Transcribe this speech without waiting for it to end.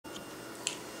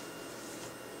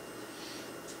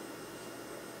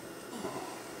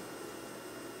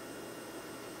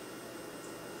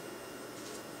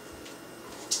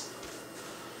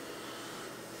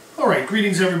Alright,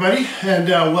 greetings everybody, and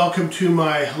welcome to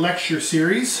my lecture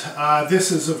series.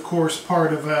 This is of course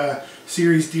part of a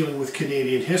series dealing with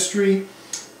Canadian history,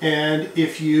 and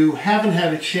if you haven't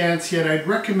had a chance yet, I'd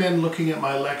recommend looking at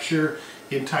my lecture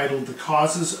entitled The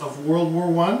Causes of World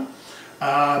War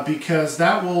I, because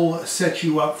that will set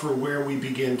you up for where we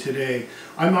begin today.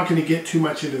 I'm not going to get too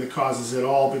much into the causes at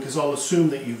all, because I'll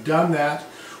assume that you've done that,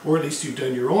 or at least you've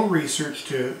done your own research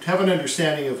to have an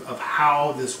understanding of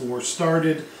how this war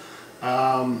started.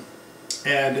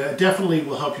 Definitely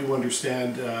will help you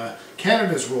understand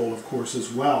Canada's role, of course,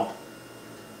 as well.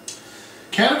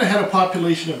 Canada had a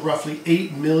population of roughly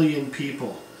 8 million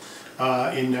people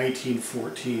in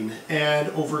 1914, and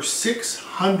over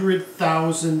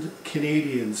 600,000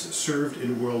 Canadians served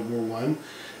in World War I,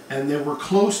 and there were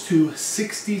close to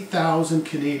 60,000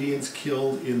 Canadians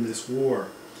killed in this war.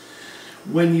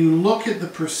 When you look at the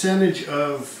percentage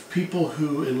of people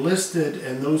who enlisted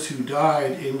and those who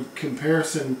died in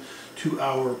comparison to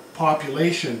our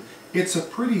population, it's a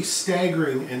pretty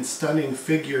staggering and stunning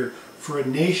figure for a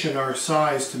nation our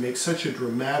size to make such a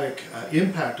dramatic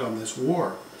impact on this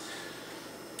war.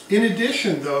 In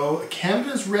addition, though,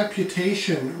 Canada's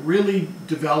reputation really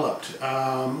developed.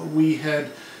 We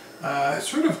had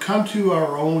sort of come to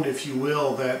our own, if you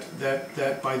will,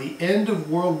 that by the end of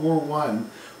World War I,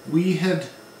 we had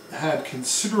had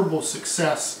considerable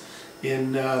success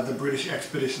in the British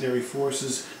Expeditionary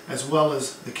Forces, as well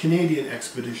as the Canadian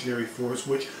Expeditionary Force,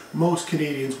 which most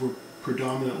Canadians were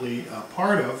predominantly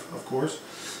part of course.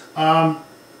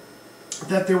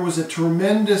 That there was a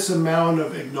tremendous amount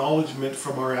of acknowledgement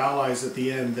from our allies at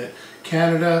the end that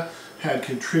Canada had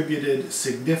contributed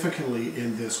significantly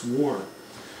in this war.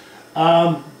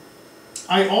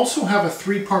 I also have a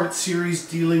three-part series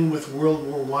dealing with World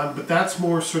War I, but that's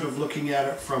more sort of looking at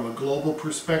it from a global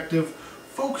perspective,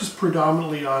 focused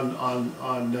predominantly on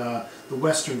the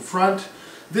Western Front.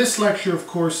 This lecture, of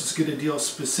course, is going to deal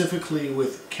specifically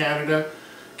with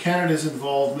Canada's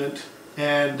involvement,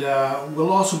 and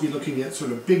we'll also be looking at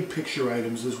sort of big picture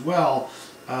items as well,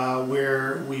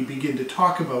 where we begin to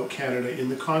talk about Canada in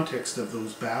the context of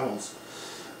those battles.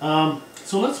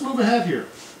 So let's move ahead here.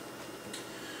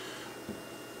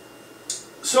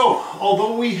 So,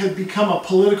 although we had become a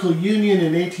political union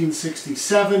in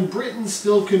 1867, Britain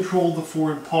still controlled the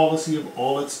foreign policy of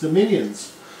all its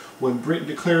dominions. When Britain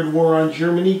declared war on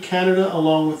Germany, Canada,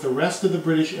 along with the rest of the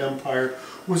British Empire,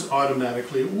 was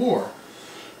automatically at war.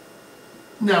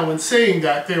 Now, in saying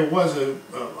that, there was a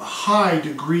high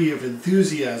degree of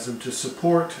enthusiasm to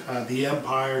support the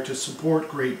Empire, to support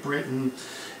Great Britain.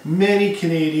 Many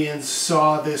Canadians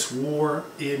saw this war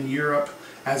in Europe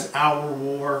as our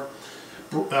war.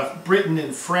 Britain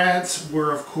and France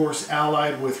were, of course,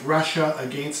 allied with Russia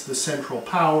against the Central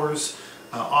Powers,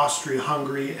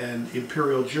 Austria-Hungary and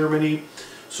Imperial Germany.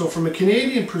 So from a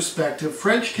Canadian perspective,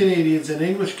 French Canadians and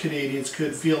English Canadians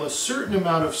could feel a certain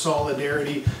amount of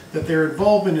solidarity that their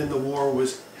involvement in the war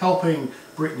was helping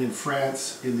Britain and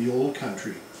France in the old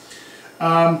country.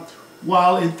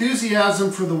 While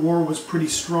enthusiasm for the war was pretty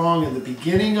strong in the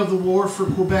beginning of the war for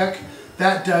Quebec,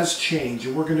 that does change,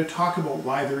 and we're going to talk about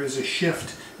why there is a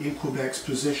shift in Quebec's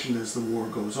position as the war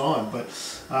goes on. But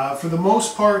for the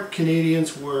most part,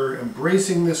 Canadians were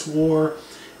embracing this war.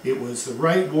 It was the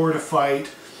right war to fight.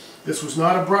 This was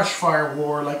not a brush fire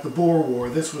war like the Boer War.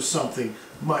 This was something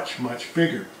much, much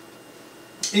bigger.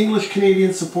 English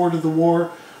Canadians supported the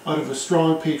war out of a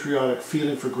strong patriotic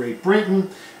feeling for Great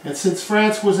Britain, and since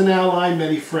France was an ally,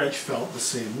 many French felt the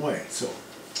same way. So,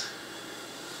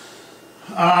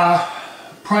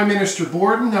 Prime Minister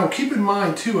Borden, now keep in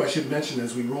mind too, I should mention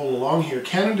as we roll along here,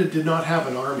 Canada did not have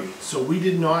an army, so we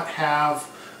did not have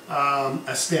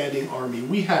a standing army.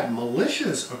 We had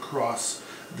militias across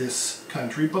this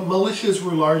country, but militias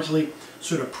were largely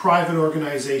sort of private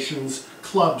organizations,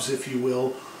 clubs if you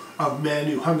will, of men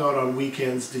who hung out on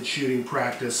weekends, did shooting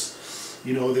practice.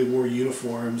 You know, they wore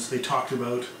uniforms, they talked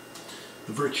about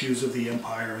the virtues of the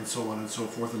empire and so on and so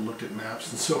forth, and looked at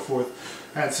maps and so forth,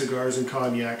 had cigars and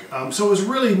cognac. So it was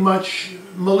really much,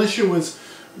 militia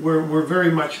were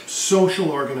very much social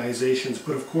organizations,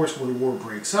 but of course when war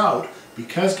breaks out,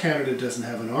 because Canada doesn't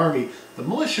have an army, the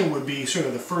militia would be sort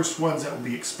of the first ones that would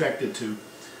be expected to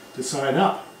sign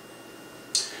up.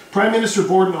 Prime Minister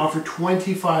Borden offered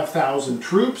 25,000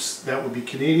 troops, that would be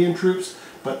Canadian troops,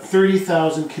 but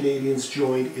 30,000 Canadians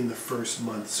joined in the first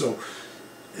month. So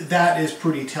that is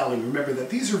pretty telling. Remember that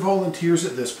these are volunteers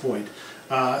at this point.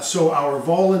 So our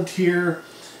volunteer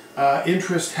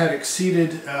interest had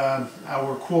exceeded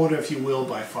our quota, if you will,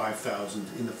 by 5,000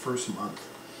 in the first month.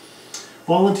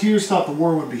 Volunteers thought the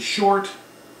war would be short,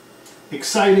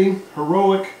 exciting,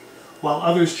 heroic, while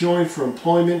others joined for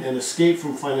employment and escape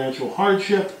from financial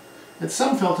hardship, and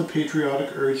some felt a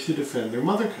patriotic urge to defend their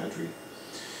mother country.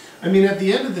 I mean, at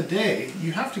the end of the day,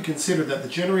 you have to consider that the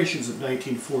generations of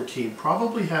 1914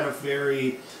 probably had a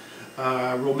very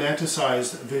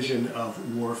romanticized vision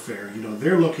of warfare. You know,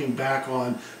 they're looking back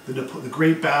on the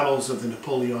great battles of the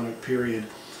Napoleonic period.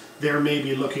 They're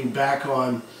maybe looking back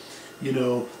on, you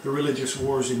know, the religious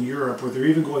wars in Europe, or they're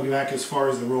even going back as far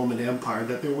as the Roman Empire,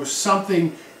 that there was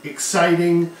something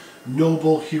exciting,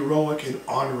 noble, heroic, and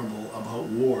honorable about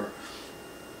war.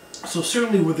 So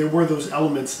certainly there were those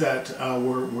elements that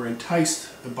were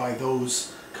enticed by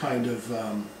those kind of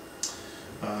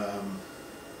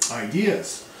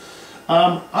ideas.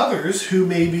 Others who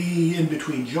may be in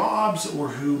between jobs or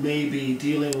who may be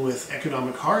dealing with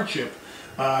economic hardship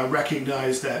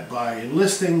recognize that by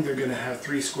enlisting they're going to have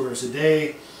 3 squares a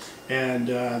day and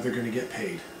they're going to get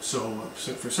paid. So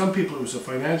for some people it was a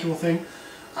financial thing.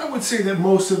 I would say that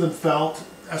most of them felt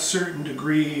a certain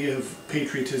degree of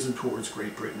patriotism towards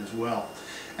Great Britain as well.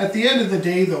 At the end of the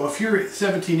day though, if you're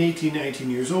 17, 18, 19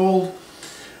 years old,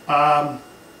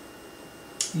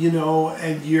 you know,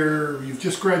 and you've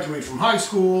just graduated from high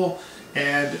school,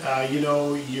 and you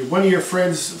know, one of your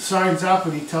friends signs up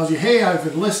and he tells you, hey, I've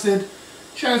enlisted,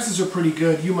 chances are pretty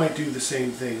good you might do the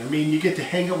same thing. I mean, you get to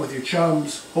hang out with your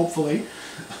chums, hopefully.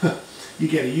 You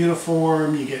get a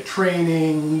uniform, you get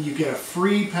training, you get a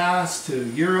free pass to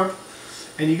Europe.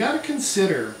 And you got to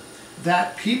consider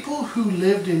that people who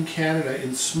lived in Canada,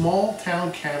 in small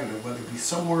town Canada, whether it be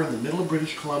somewhere in the middle of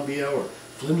British Columbia or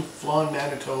Flin Flon,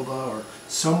 Manitoba, or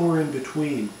somewhere in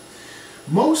between,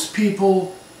 most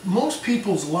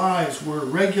people's lives were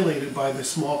regulated by the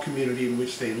small community in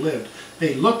which they lived.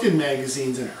 They looked in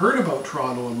magazines and heard about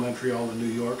Toronto and Montreal and New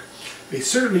York. They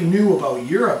certainly knew about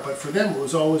Europe, but for them it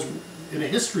was always in a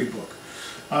history book.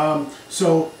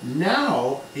 So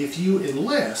now, if you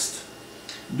enlist,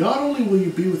 not only will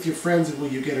you be with your friends and will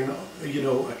you get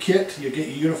a kit, you get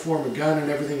your uniform, a gun, and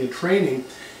everything in training,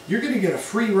 you're going to get a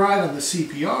free ride on the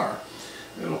CPR.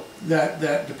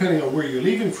 That depending on where you're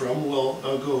leaving from, will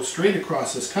go straight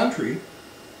across this country,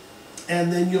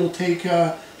 and then you'll take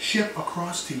a ship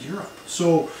across to Europe.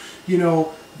 So, you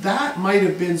know, that might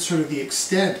have been sort of the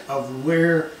extent of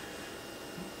where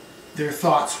their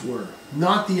thoughts were,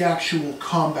 not the actual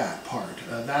combat part.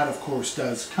 That, of course,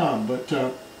 does come, but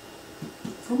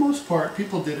for most part,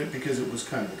 people did it because it was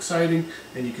kind of exciting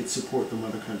and you could support the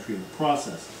mother country in the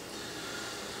process.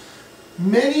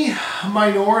 Many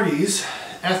minorities,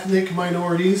 ethnic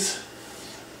minorities,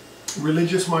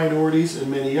 religious minorities, and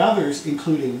many others,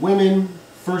 including women,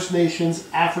 First Nations,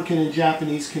 African and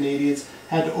Japanese Canadians,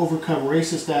 had to overcome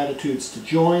racist attitudes to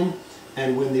join,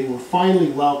 and when they were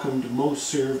finally welcomed, most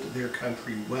served their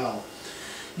country well.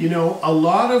 You know, a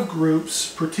lot of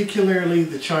groups, particularly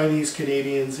the Chinese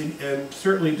Canadians, and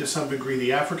certainly to some degree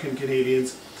the African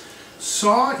Canadians,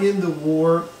 saw in the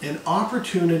war an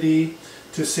opportunity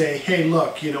to say, hey,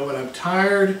 look, you know what, I'm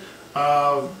tired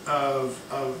of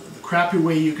the crappy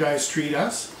way you guys treat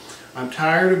us. I'm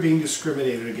tired of being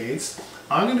discriminated against.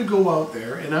 I'm going to go out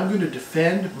there and I'm going to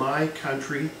defend my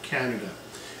country, Canada.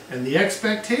 And the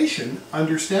expectation,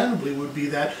 understandably, would be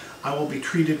that I will be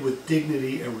treated with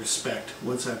dignity and respect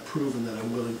once I've proven that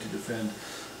I'm willing to defend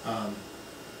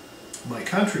my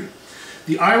country.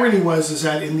 The irony was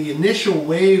that in the initial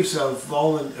waves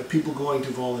of people going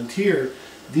to volunteer,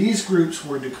 these groups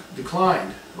were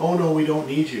declined. Oh no, we don't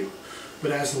need you.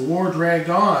 But as the war dragged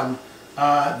on,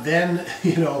 then,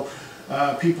 you know,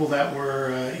 people that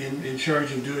were in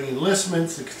charge of doing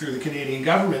enlistments through the Canadian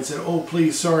government said, oh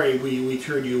please, sorry, we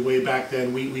turned you away back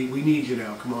then, we need you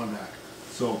now, come on back.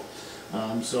 So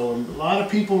a lot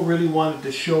of people really wanted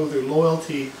to show their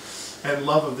loyalty and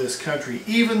love of this country,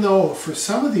 even though for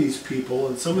some of these people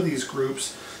and some of these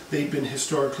groups, they've been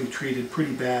historically treated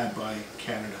pretty bad by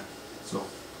Canada. So,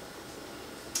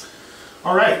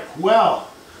 all right,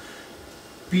 well,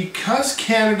 because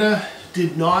Canada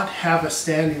did not have a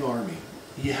standing army,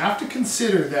 you have to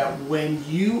consider that when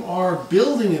you are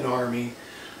building an army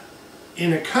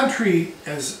in a country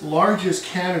as large as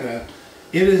Canada,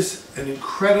 it is an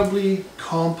incredibly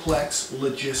complex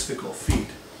logistical feat.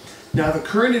 Now, the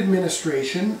current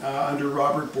administration under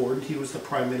Robert Borden, he was the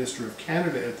Prime Minister of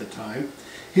Canada at the time,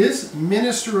 his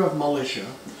Minister of Militia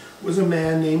was a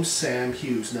man named Sam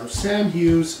Hughes. Now, Sam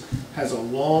Hughes has a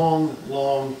long,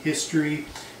 long history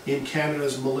in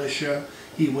Canada's militia.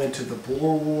 He went to the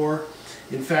Boer War.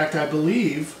 In fact, I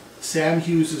believe Sam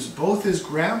Hughes' both his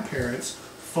grandparents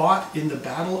fought in the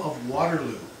Battle of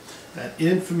Waterloo, that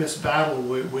infamous battle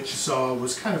which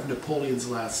was kind of Napoleon's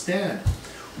last stand.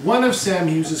 One of Sam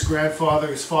Hughes'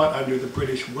 grandfathers fought under the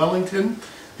British Wellington.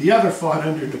 The other fought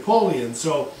under Napoleon.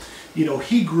 So, you know,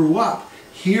 he grew up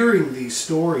hearing these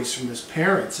stories from his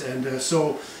parents, and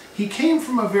so he came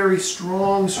from a very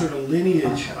strong sort of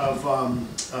lineage of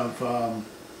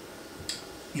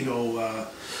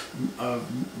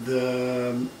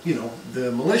the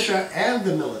militia and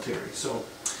the military. So,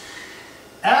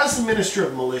 as the Minister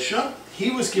of Militia,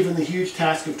 he was given the huge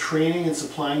task of training and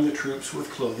supplying the troops with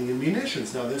clothing and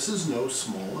munitions. Now, this is no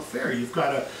small affair. You've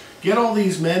got to get all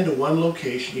these men to one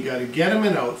location. You got to get them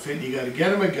an outfit. You got to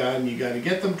get them a gun. You got to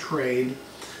get them trained.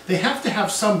 They have to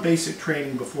have some basic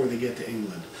training before they get to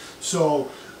England.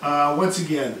 So, once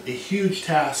again, a huge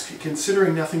task,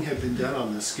 considering nothing had been done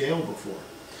on this scale before.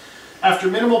 After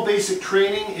minimal basic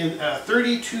training,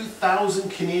 32,000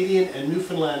 Canadian and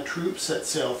Newfoundland troops set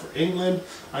sail for England.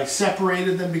 I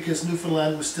separated them because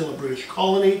Newfoundland was still a British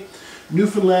colony.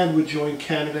 Newfoundland would join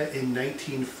Canada in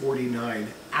 1949,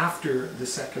 after the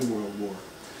Second World War.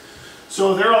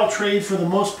 So they're all trained for the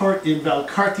most part in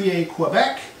Valcartier,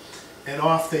 Quebec, and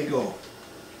off they go.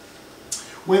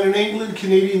 When in England,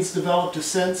 Canadians developed a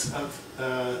sense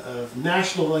of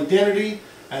national identity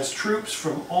as troops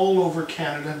from all over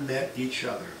Canada met each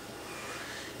other.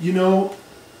 You know,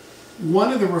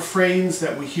 one of the refrains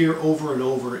that we hear over and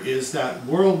over is that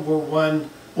World War I,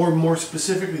 or more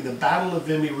specifically the Battle of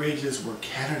Vimy Ridge, is where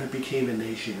Canada became a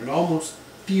nation. It almost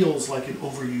feels like an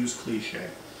overused cliche.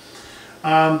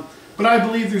 But I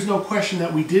believe there's no question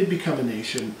that we did become a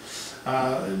nation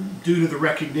due to the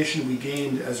recognition we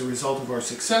gained as a result of our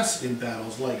success in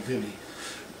battles like Vimy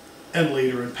and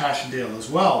later in Passchendaele as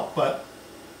well. But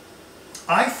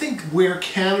I think where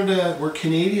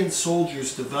Canadian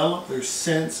soldiers developed their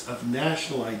sense of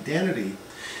national identity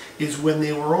is when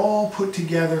they were all put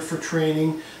together for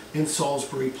training in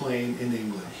Salisbury Plain in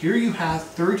England. Here you have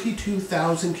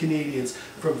 32,000 Canadians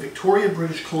from Victoria,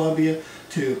 British Columbia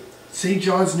to St.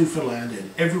 John's, Newfoundland,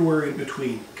 and everywhere in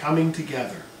between coming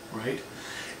together, right?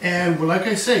 And like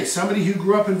I say, somebody who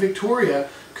grew up in Victoria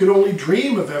could only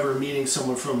dream of ever meeting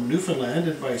someone from Newfoundland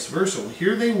and vice versa. Well,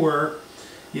 here they were,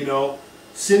 you know,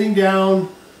 sitting down,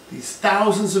 these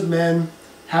thousands of men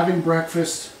having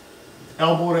breakfast,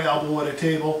 elbow to elbow at a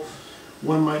table.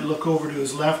 One might look over to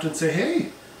his left and say,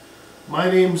 "Hey,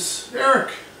 my name's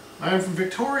Eric. I'm from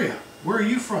Victoria. Where are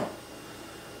you from?"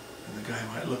 And the guy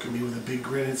might look at me with a big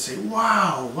grin and say,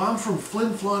 "Wow, I'm from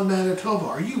Flin Flon, Manitoba.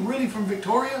 Are you really from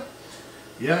Victoria?"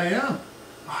 "Yeah, I am."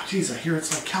 "Oh, geez, I hear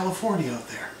it's like California out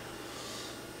there."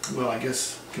 Well, I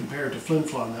guess compared to Flin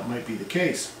Flon, that might be the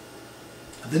case.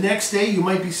 The next day, you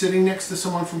might be sitting next to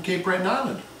someone from Cape Breton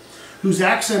Island, whose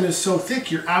accent is so thick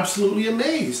you're absolutely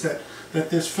amazed that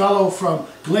this fellow from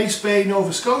Glace Bay,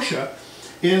 Nova Scotia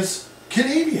is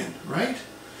Canadian, right?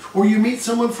 Or you meet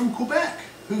someone from Quebec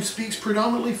who speaks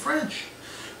predominantly French,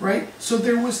 right? So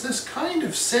there was this kind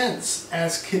of sense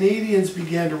as Canadians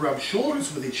began to rub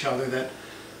shoulders with each other that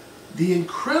the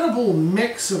incredible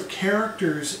mix of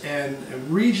characters and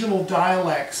regional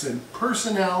dialects and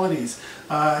personalities,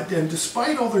 and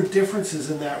despite all their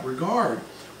differences in that regard,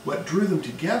 what drew them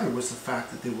together was the fact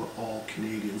that they were all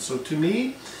Canadians. So to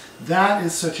me, that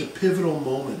is such a pivotal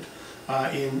moment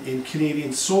in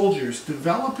Canadian soldiers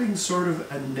developing sort of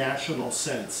a national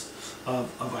sense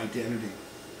of identity.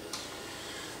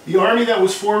 The army that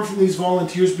was formed from these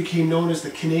volunteers became known as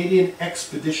the Canadian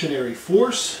Expeditionary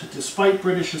Force. Despite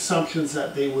British assumptions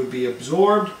that they would be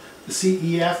absorbed, the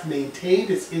CEF maintained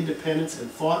its independence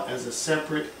and fought as a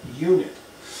separate unit.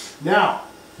 Now,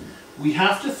 we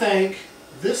have to thank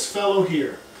this fellow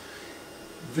here.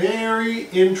 Very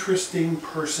interesting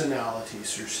personality,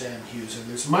 Sir Sam Hughes, and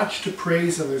there's much to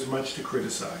praise and there's much to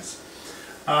criticize.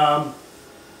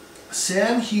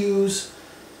 Sam Hughes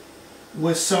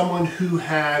was someone who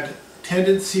had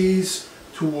tendencies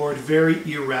toward very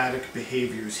erratic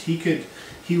behaviors.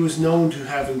 He was known to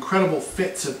have incredible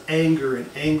fits of anger and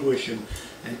anguish and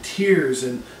tears,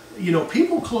 and you know,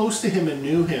 people close to him and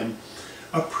knew him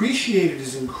appreciated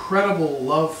his incredible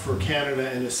love for Canada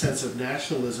and a sense of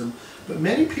nationalism, but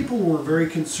many people were very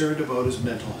concerned about his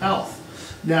mental health.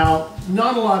 Now,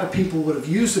 not a lot of people would have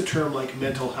used a term like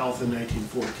mental health in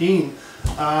 1914,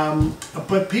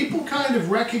 but people kind of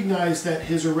recognized that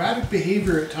his erratic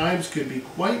behavior at times could be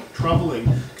quite troubling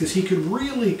because he could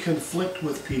really conflict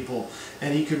with people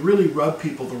and he could really rub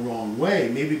people the wrong way,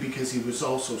 maybe because he was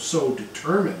also so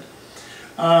determined.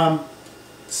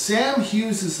 Sam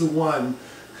Hughes is the one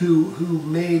who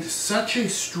made such a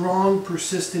strong,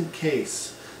 persistent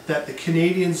case that the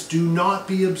Canadians do not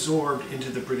be absorbed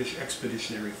into the British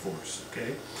Expeditionary Force,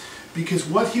 okay? Because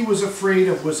what he was afraid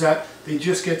of was that they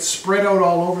just get spread out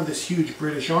all over this huge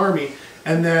British army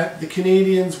and that the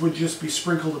Canadians would just be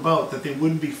sprinkled about, that they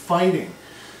wouldn't be fighting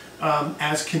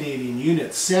as Canadian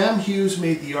units. Sam Hughes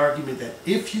made the argument that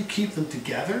if you keep them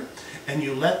together and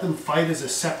you let them fight as a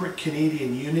separate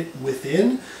Canadian unit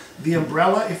within the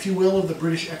umbrella, if you will, of the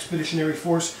British Expeditionary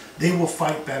Force, they will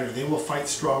fight better, they will fight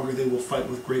stronger, they will fight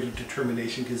with greater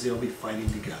determination because they'll be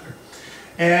fighting together.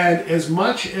 And as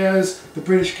much as the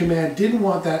British command didn't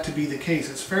want that to be the case,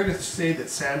 it's fair to say that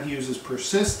Sam Hughes's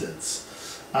persistence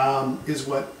is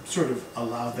what sort of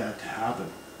allowed that to happen.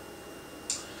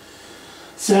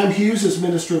 Sam Hughes, as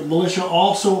Minister of Militia,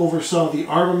 also oversaw the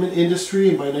armament industry,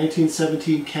 and by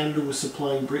 1917 Canada was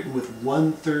supplying Britain with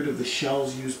 1/3 of the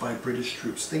shells used by British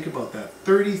troops. Think about that.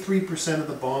 33% of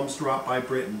the bombs dropped by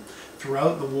Britain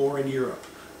throughout the war in Europe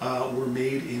were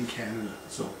made in Canada.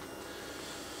 So,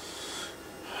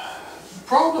 the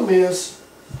problem is,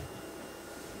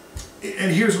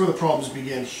 and here's where the problems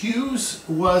began. Hughes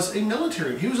was a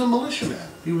military, he was a militiaman.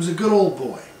 He was a good old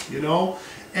boy, you know,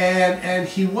 and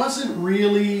he wasn't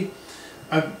really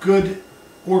a good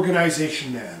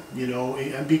organization man, you know,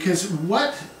 and because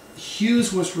what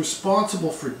Hughes was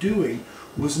responsible for doing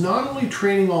was not only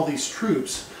training all these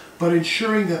troops, but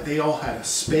ensuring that they all had a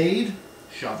spade,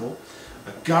 shovel,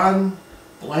 a gun,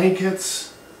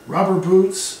 blankets, rubber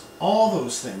boots, all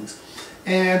those things.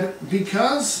 And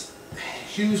because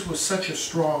Hughes was such a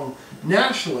strong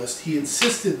nationalist, he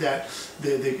insisted that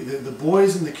the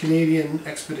boys in the Canadian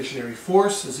Expeditionary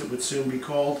Force, as it would soon be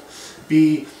called,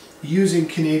 be using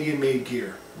Canadian-made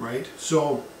gear, right?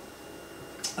 So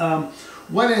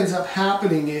what ends up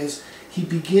happening is he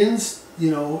begins,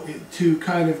 you know, to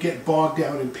kind of get bogged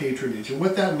down in patronage. And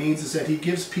what that means is that he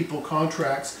gives people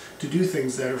contracts to do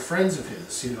things that are friends of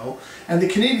his, you know. And the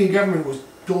Canadian government was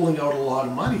doling out a lot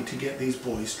of money to get these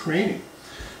boys training.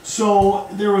 So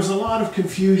there was a lot of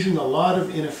confusion, a lot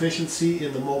of inefficiency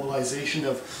in the mobilization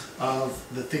of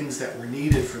the things that were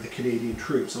needed for the Canadian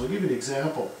troops. I'll give you an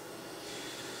example.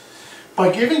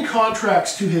 By giving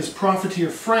contracts to his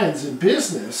profiteer friends in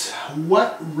business,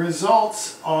 what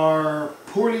results are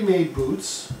poorly made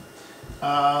boots,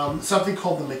 something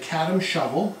called the macadam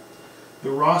shovel, the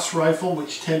Ross rifle,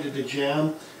 which tended to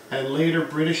jam, and later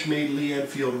British-made Lee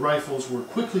Enfield rifles were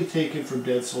quickly taken from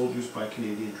dead soldiers by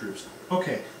Canadian troops.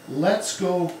 Okay, let's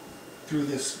go through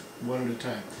this one at a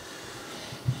time.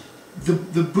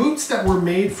 The boots that were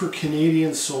made for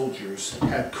Canadian soldiers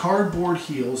had cardboard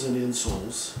heels and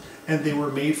insoles, and they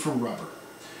were made from rubber.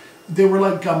 They were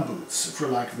like gumboots, for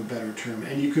lack of a better term,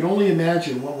 and you could only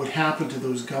imagine what would happen to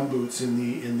those gumboots in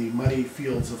the muddy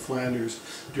fields of Flanders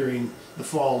during the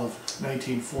fall of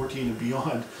 1914 and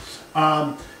beyond.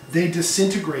 They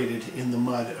disintegrated in the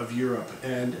mud of Europe,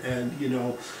 and you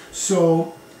know,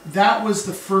 so that was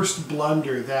the first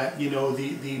blunder that, you know,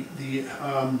 the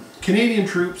Canadian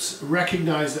troops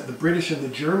recognized that the British and the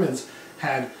Germans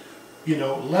had, you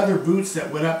know, leather boots that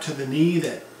went up to the knee,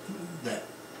 that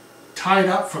tied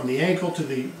up from the ankle to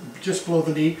the just below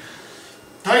the knee,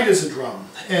 tight as a drum.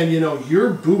 And you know, your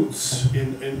boots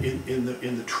in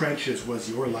the trenches was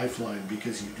your lifeline,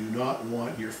 because you do not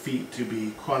want your feet to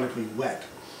be chronically wet.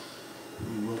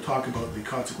 We'll talk about the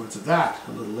consequence of that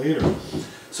a little later.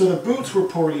 So the boots were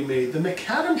poorly made. The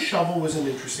macadam shovel was an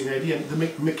interesting idea. The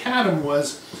macadam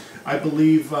was, I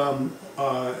believe,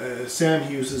 Sam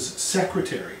Hughes's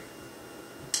secretary.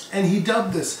 And he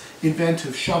dubbed this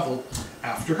inventive shovel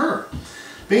after her.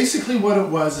 Basically what it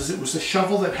was is it was a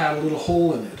shovel that had a little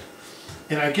hole in it.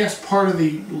 And I guess part of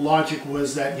the logic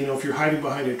was that, you know, if you're hiding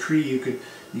behind a tree, you could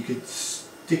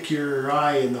stick your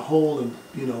eye in the hole and,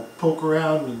 you know, poke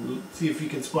around and see if you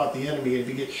can spot the enemy. If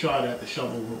you get shot at, the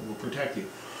shovel will protect you.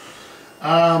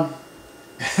 The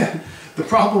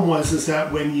problem is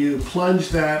that when you plunge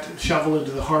that shovel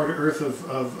into the hard earth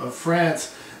of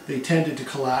France, they tended to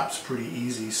collapse pretty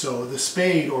easy. So the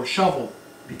spade or shovel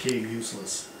became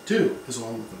useless too, as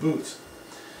long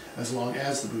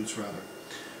as the boots.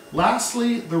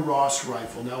 Lastly, the Ross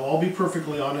rifle. Now, I'll be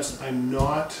perfectly honest, I'm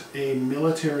not a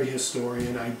military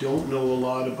historian. I don't know a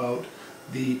lot about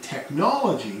the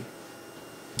technology.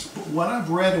 But what I've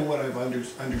read and what I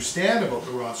understand about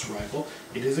the Ross rifle,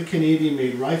 it is a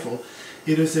Canadian-made rifle.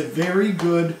 It is a very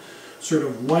good sort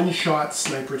of one-shot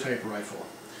sniper type rifle.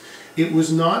 It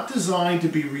was not designed to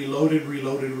be reloaded,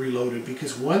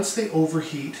 because once they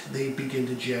overheat, they begin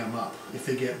to jam up. If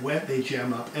they get wet, they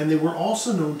jam up. And they were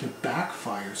also known to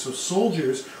backfire. So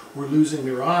soldiers were losing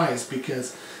their eyes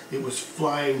because it was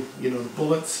flying, you know, the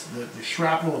bullets, the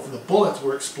shrapnel of the bullets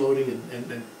were exploding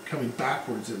and coming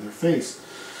backwards in their face.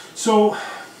 So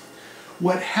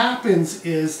what happens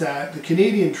is that the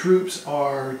Canadian troops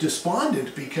are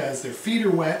despondent because their feet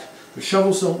are wet, their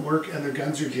shovels don't work, and their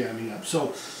guns are jamming up.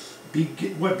 So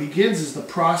what begins is the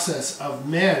process of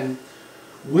men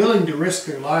willing to risk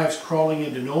their lives crawling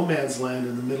into no man's land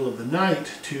in the middle of the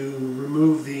night to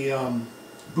remove the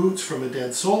boots from a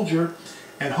dead soldier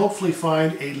and hopefully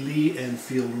find a Lee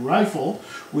Enfield rifle,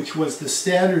 which was the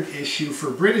standard issue for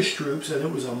British troops, and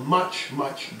it was a much,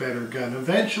 much better gun.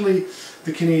 Eventually,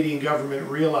 the Canadian government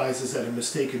realizes that a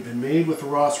mistake had been made with the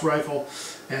Ross rifle,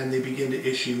 and they begin to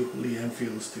issue Lee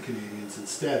Enfields to Canadians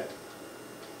instead.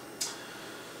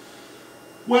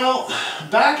 Well,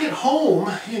 back at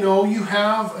home, you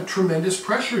have a tremendous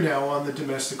pressure now on the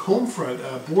domestic home front.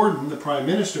 Borden, the Prime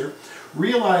Minister,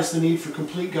 realized the need for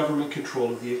complete government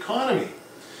control of the economy.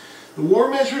 The War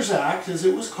Measures Act, as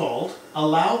it was called,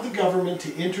 allowed the government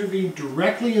to intervene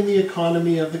directly in the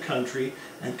economy of the country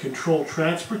and control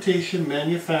transportation,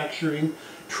 manufacturing,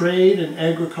 trade, and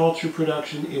agriculture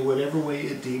production in whatever way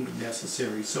it deemed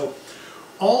necessary. So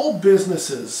all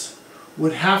businesses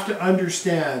would have to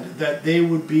understand that they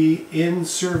would be in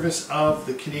service of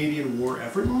the Canadian war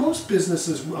effort. Most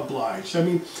businesses obliged. I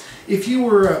mean, if you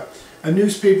were a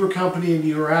newspaper company and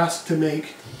you were asked to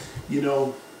make,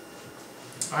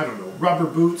 I don't know, rubber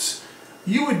boots,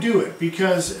 you would do it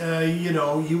because,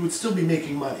 you would still be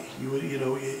making money. You would,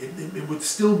 it would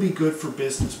still be good for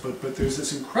business, but there's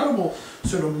this incredible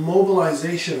sort of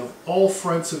mobilization of all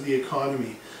fronts of the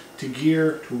economy to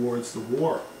gear towards the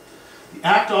war. The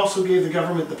Act also gave the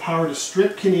government the power to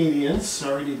strip Canadians,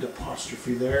 sorry, need an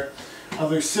apostrophe there, of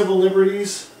their civil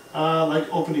liberties, like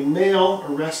opening mail,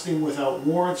 arresting without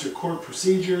warrants or court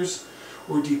procedures,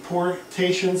 or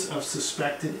deportations of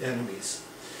suspected enemies.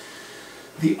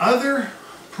 The other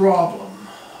problem,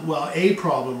 a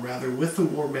problem rather, with the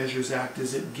War Measures Act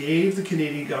is it gave the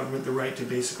Canadian government the right to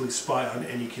basically spy on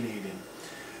any Canadian.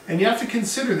 And you have to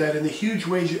consider that in the huge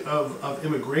wave of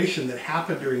immigration that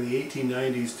happened during the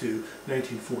 1890s to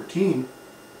 1914,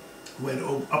 when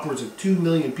upwards of 2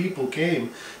 million people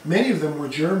came, many of them were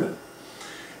German.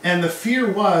 And the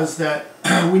fear was that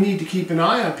we need to keep an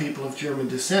eye on people of German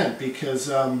descent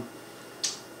because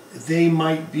they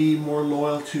might be more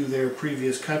loyal to their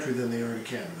previous country than they are to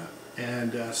Canada.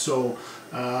 And so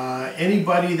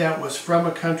anybody that was from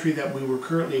a country that we were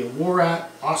currently at war at,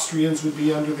 Austrians would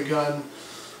be under the gun,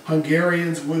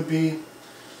 Hungarians would be,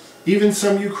 even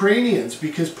some Ukrainians,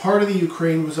 because part of the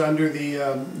Ukraine was under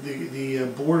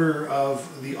the border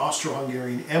of the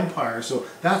Austro-Hungarian Empire, so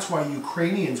that's why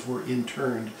Ukrainians were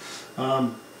interned,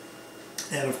 and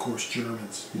of course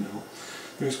Germans.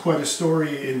 There's quite a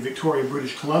story in Victoria,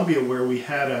 British Columbia, where we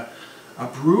had a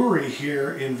brewery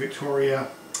here in Victoria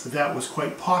that was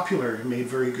quite popular. It made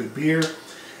very good beer.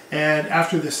 And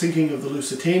after the sinking of the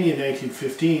Lusitania in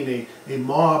 1915, a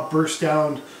mob burst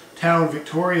down town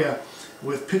Victoria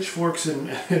with pitchforks and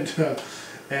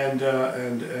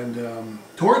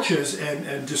torches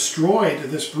and destroyed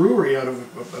this brewery out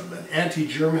of an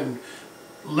anti-German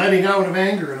letting out of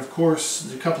anger. And of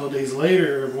course, a couple of days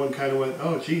later, everyone kind of went,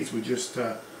 "Oh, geez, we just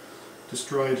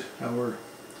destroyed our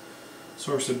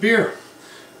source of beer."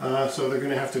 So they're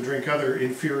going to have to drink other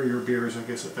inferior beers, I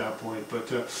guess, at that point. But,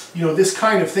 this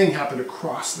kind of thing happened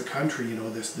across the country,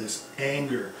 this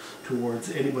anger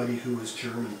towards anybody who was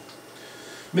German.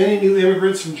 Many new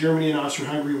immigrants from Germany and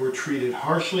Austria-Hungary were treated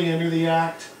harshly under the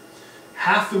Act.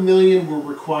 500,000 were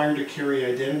required to carry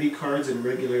identity cards and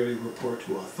regularly report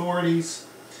to authorities.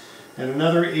 And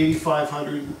another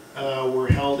 8,500 were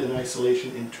held in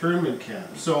isolation internment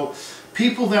camps. So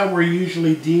people that were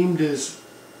usually deemed as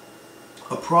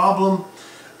a problem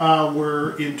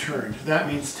were interned. That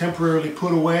means temporarily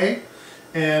put away,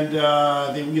 and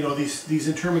these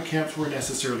internment camps weren't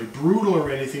necessarily brutal or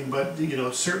anything, but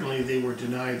certainly they were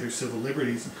denied their civil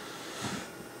liberties.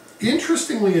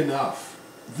 Interestingly enough,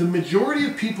 the majority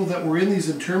of people that were in these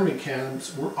internment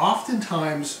camps were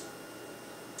oftentimes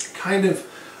kind of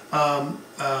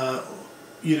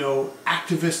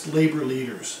activist labor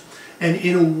leaders, and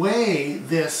in a way,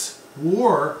 this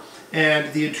war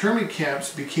and the internment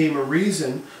camps became a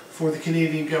reason for the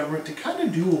Canadian government to kind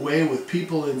of do away with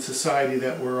people in society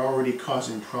that were already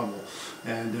causing trouble.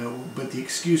 And but the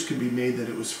excuse could be made that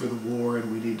it was for the war and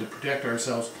we need to protect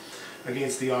ourselves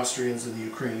against the Austrians and the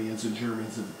Ukrainians and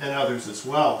Germans and others as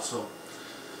well. So,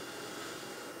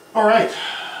 all right,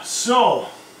 so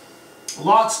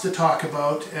lots to talk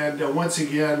about, and once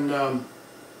again,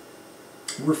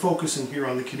 we're focusing here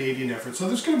on the Canadian effort. So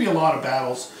there's going to be a lot of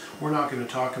battles we're not going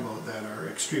to talk about that are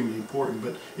extremely important,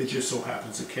 but it just so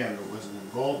happens that Canada wasn't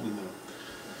involved in them.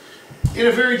 In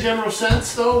a very general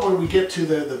sense, though, when we get to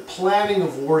the planning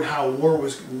of war and how war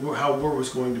was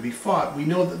going to be fought, we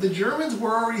know that the Germans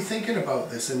were already thinking about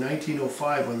this in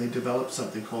 1905 when they developed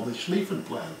something called the Schlieffen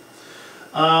Plan.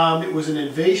 It was an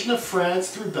invasion of France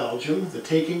through Belgium, the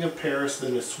taking of Paris,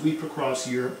 then a sweep across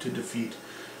Europe to defeat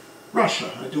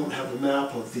Russia. I don't have a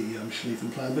map of the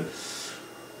Schlieffen Plan, but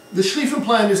the Schlieffen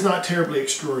Plan is not terribly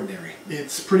extraordinary.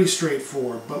 It's pretty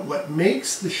straightforward, but what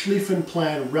makes the Schlieffen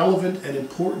Plan relevant and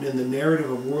important in the narrative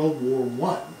of World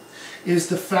War I is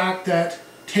the fact that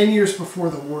 10 years before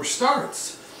the war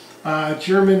starts,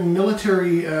 German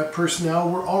military personnel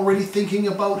were already thinking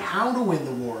about how to win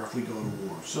the war if we go to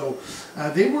war. So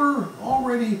they were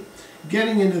already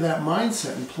getting into that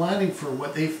mindset and planning for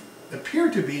what they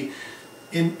appeared to be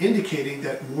indicating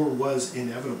that war was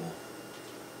inevitable.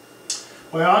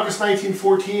 By August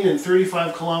 1914, and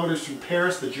 35 kilometers from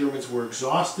Paris, the Germans were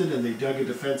exhausted and they dug a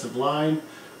defensive line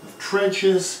of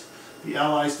trenches. The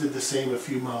Allies did the same a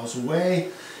few miles away.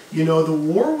 You know, the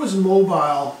war was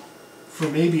mobile for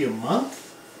maybe a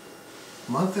month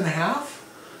and a half.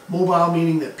 Mobile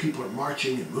meaning that people are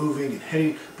marching and moving and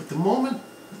heading. But the moment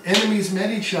enemies met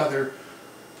each other,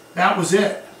 that was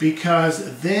it.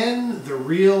 Because then the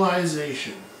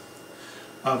realization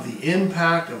of the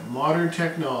impact of modern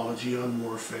technology on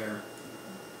warfare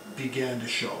began to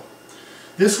show.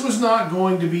 This was not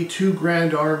going to be two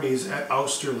grand armies at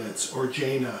Austerlitz or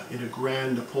Jena in a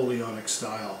grand Napoleonic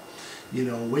style, you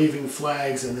know, waving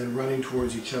flags and then running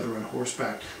towards each other on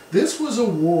horseback. This was a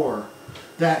war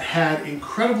that had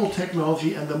incredible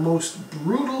technology, and the most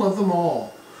brutal of them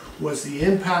all was the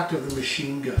impact of the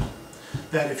machine gun.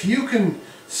 That if you can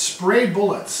spray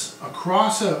bullets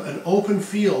across an open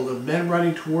field of men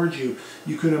running towards you,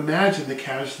 you can imagine the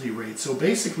casualty rate. So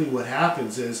basically what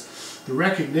happens is the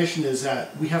recognition is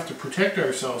that we have to protect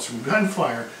ourselves from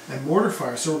gunfire and mortar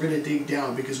fire, so we're going to dig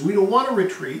down because we don't want to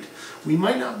retreat. We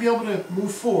might not be able to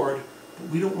move forward, but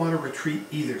we don't want to retreat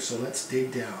either, so let's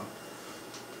dig down.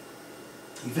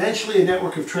 Eventually a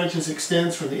network of trenches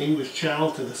extends from the English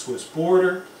Channel to the Swiss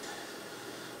border.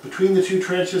 Between the two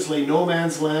trenches lay no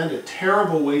man's land, a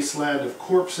terrible wasteland of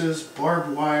corpses,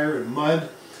 barbed wire, and mud.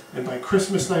 And by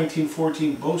Christmas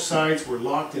 1914, both sides were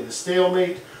locked in a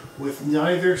stalemate, with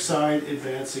neither side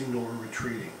advancing nor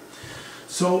retreating.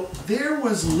 So there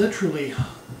was literally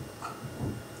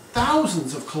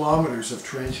thousands of kilometers of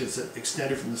trenches that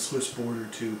extended from the Swiss border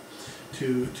to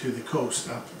the coast,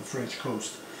 up the French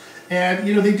coast. And,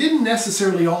 you know, they didn't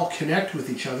necessarily all connect with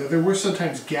each other. There were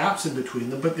sometimes gaps in between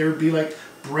them, but there would be like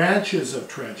branches of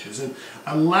trenches and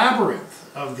a labyrinth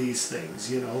of these things,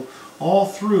 you know, all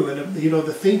through. And, you know,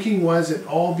 the thinking was it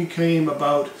all became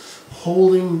about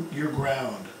holding your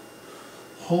ground.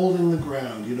 Holding the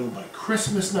ground. You know, by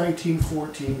Christmas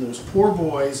 1914, those poor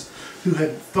boys who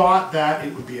had thought that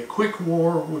it would be a quick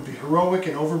war, would be heroic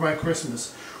and over by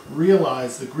Christmas,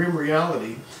 realized the grim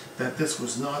reality that this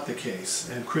was not the case.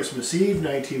 And Christmas Eve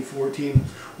 1914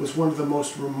 was one of the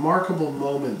most remarkable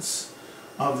moments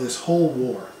of this whole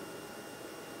war.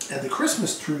 And the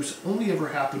Christmas truce only ever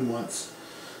happened once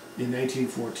in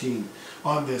 1914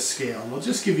 on this scale. And I'll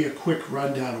just give you a quick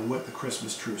rundown of what the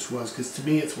Christmas truce was, because to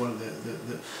me it's one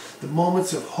of the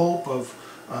moments of hope, of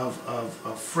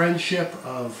friendship,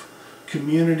 of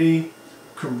community,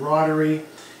 camaraderie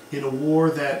in a war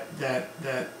that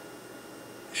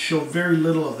showed very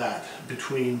little of that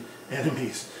between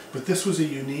enemies. But this was a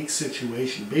unique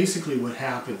situation. Basically what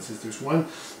happens is there's one,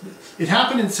 it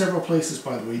happened in several places,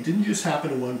 by the way. It didn't just happen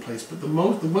in one place, but the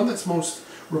one that's most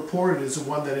reported is the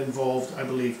one that involved, I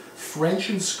believe, French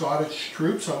and Scottish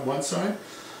troops on one side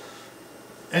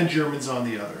and Germans on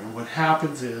the other. And what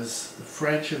happens is the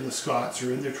French and the Scots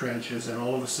are in their trenches, and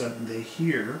all of a sudden they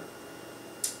hear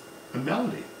a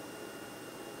melody.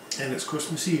 And it's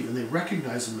Christmas Eve, and they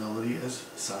recognize the melody as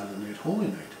Silent Night, Holy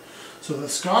Night. So the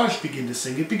Scottish begin to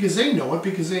sing it because they know it,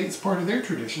 because it's part of their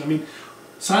tradition. I mean,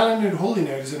 Silent Night, Holy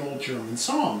Night is an old German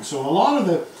song. So a lot of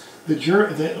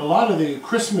the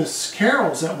Christmas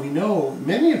carols that we know,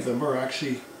 many of them are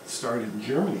actually started in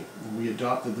Germany. And we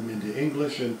adopted them into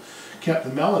English and kept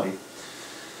the melody.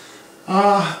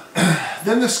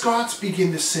 Then the Scots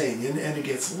begin to sing, and it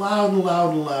gets loud and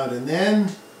loud and loud. And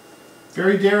then,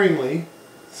 very daringly,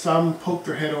 some poked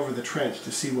their head over the trench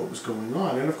to see what was going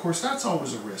on. And of course, that's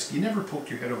always a risk. You never poke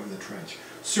your head over the trench.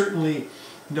 Certainly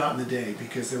not in the day,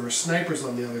 because there were snipers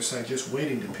on the other side just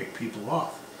waiting to pick people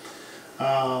off.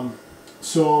 And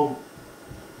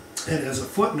as a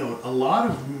footnote, a lot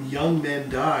of young men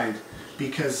died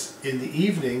because in the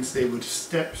evenings they would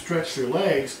stretch their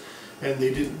legs, and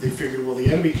they figured, well,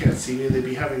 the enemy can't see me, and they'd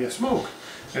be having a smoke.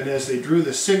 And as they drew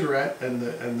the cigarette and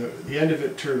the end of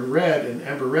it turned red and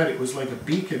ember red, it was like a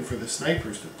beacon for the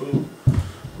snipers to boom.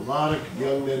 A lot of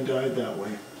young men died that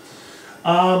way.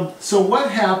 So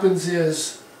what happens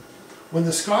is, when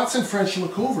the Scots and French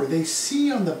look over, they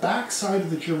see on the back side of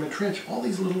the German trench all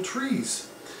these little trees.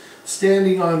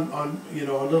 standing on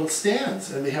little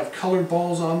stands, and they have colored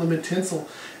balls on them and tinsel.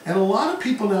 And a lot of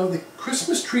people now, the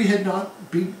Christmas tree had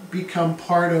not become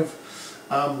part of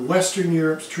Western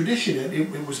Europe's tradition.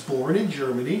 It was born in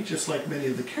Germany, just like many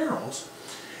of the carols.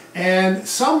 And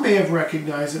some may have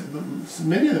recognized it, but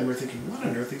many of them were thinking, what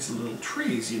on earth are these little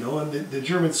trees, And the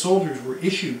German soldiers were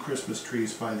issued Christmas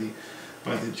trees by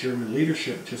the German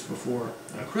leadership just before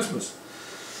Christmas.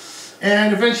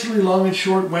 And eventually, long and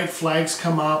short, white flags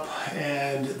come up,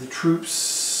 and the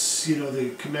troops,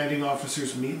 the commanding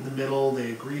officers meet in the middle,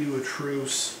 they agree to a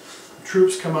truce. The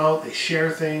troops come out, they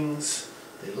share things,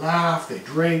 they laugh, they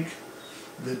drink.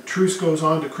 The truce goes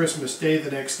on to Christmas Day. The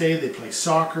next day, they play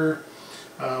soccer,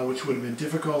 which would have been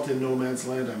difficult in no man's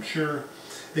land, I'm sure.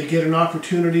 They get an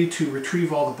opportunity to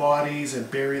retrieve all the bodies and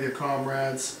bury their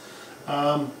comrades.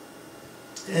 And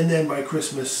then by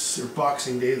Christmas, or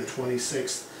Boxing Day, the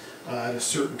 26th, at a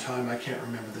certain time, I can't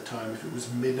remember the time, if it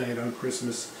was midnight on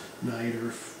Christmas night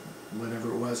or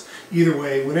whenever it was. Either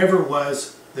way, whenever it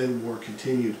was, then war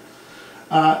continued.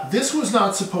 This was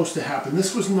not supposed to happen.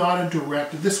 This was not a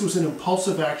direct, this was an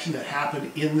impulsive action that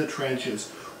happened in the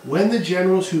trenches. When the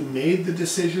generals who made the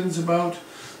decisions about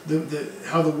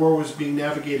how the war was being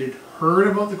navigated heard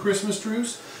about the Christmas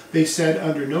truce, they said,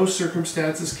 under no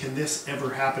circumstances can this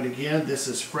ever happen again. This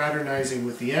is fraternizing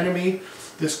with the enemy.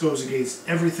 This goes against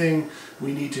everything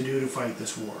we need to do to fight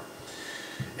this war.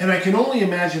 And I can only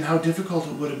imagine how difficult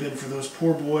it would have been for those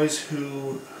poor boys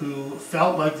who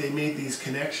felt like they made these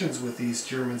connections with these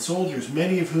German soldiers,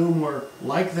 many of whom were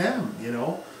like them,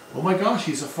 Oh my gosh,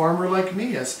 he's a farmer like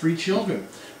me, has 3 children.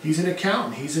 He's an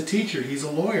accountant, he's a teacher, he's a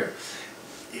lawyer.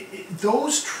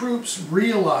 Those troops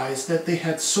realized that they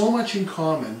had so much in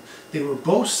common, they were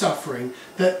both suffering,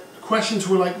 that questions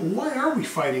were like, why are we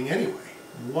fighting anyway?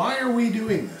 Why are we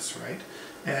doing this, right?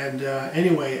 And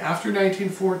anyway, after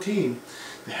 1914,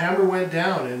 the hammer went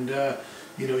down, and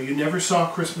you never saw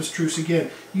Christmas truce again.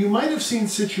 You might have seen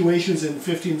situations in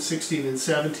 15, 16, and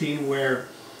 17 where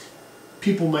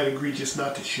people might agree just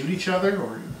not to shoot each other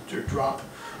or drop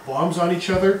bombs on each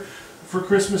other for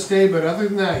Christmas Day, but other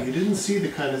than that, you didn't see the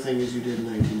kind of thing as you did in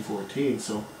 1914.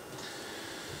 So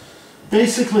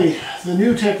basically, the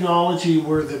new technology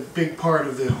were the big part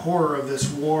of the horror of this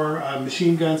war.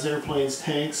 Machine guns, airplanes,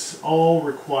 tanks, all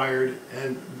required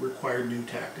new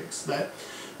tactics that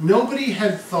nobody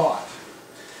had thought.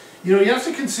 You have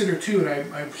to consider too,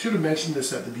 and I should have mentioned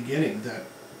this at the beginning, that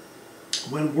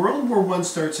when World War I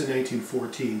starts in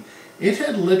 1914, it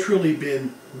had literally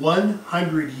been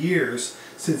 100 years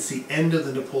since the end of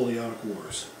the Napoleonic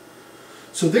Wars.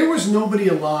 So there was nobody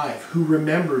alive who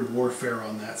remembered warfare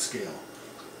on that scale.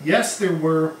 Yes, there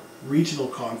were regional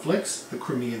conflicts. The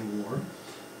Crimean War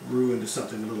grew into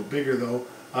something a little bigger, though.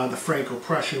 The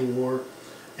Franco-Prussian War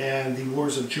and the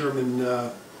wars of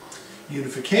German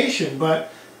unification.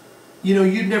 But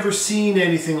you'd never seen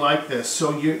anything like this.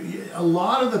 So a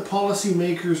lot of the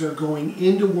policymakers are going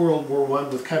into World War I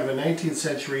with kind of a 19th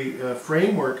century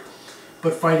framework,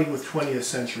 but fighting with 20th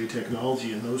century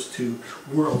technology, and those two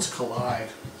worlds collide.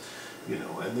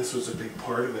 And this was a big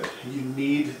part of it. You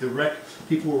need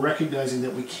people were recognizing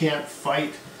that we can't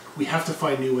fight. We have to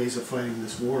find new ways of fighting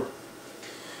this war.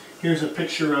 Here's a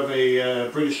picture of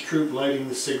a British troop lighting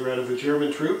the cigarette of a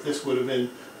German troop. This would have been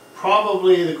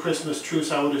probably the Christmas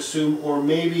truce, I would assume, or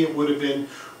maybe it would have been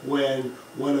when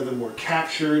one of them were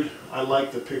captured. I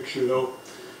like the picture though.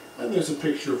 And there's a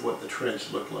picture of what the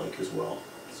trench looked like as well.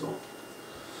 So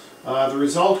the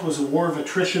result was a war of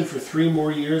attrition for 3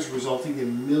 more years, resulting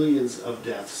in millions of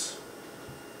deaths.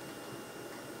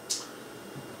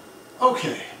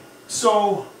 Okay,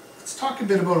 so let's talk a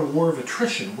bit about a war of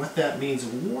attrition, what that means. A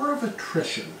war of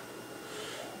attrition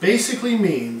basically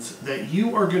means that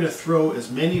you are going to throw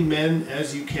as many men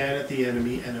as you can at the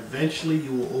enemy, and eventually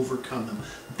you will overcome them.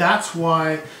 That's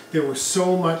why there was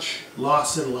so much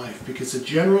loss in life, because the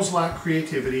generals lacked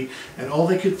creativity, and all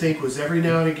they could think was every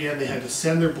now and again they had to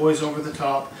send their boys over the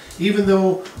top. Even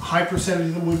though a high percentage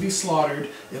of them would be slaughtered,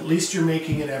 at least you're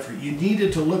making an effort. You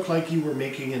needed to look like you were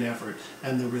making an effort,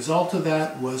 and the result of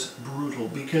that was brutal,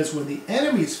 because when the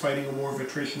enemy's fighting a war of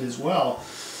attrition as well,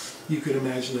 you could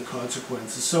imagine the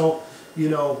consequences. So,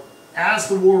 as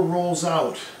the war rolls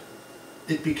out,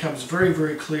 it becomes very,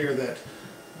 very clear that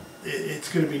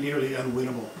it's going to be nearly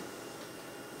unwinnable.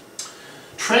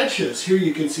 Trenches. Here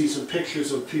you can see some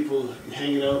pictures of people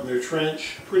hanging out in their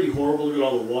trench. Pretty horrible. Look at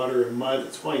all the water and mud.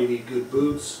 That's why you need good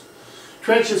boots.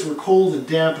 Trenches were cold and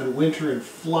damp in winter and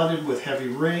flooded with heavy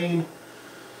rain.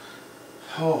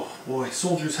 Oh boy,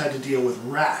 soldiers had to deal with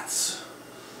rats,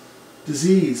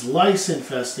 disease, lice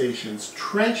infestations,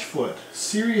 trench foot,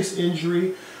 serious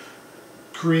injury,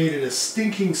 created a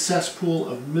stinking cesspool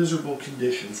of miserable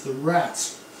conditions. The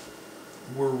rats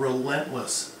were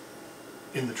relentless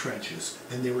in the trenches,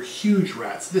 and they were huge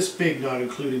rats, this big, not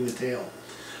including the tail.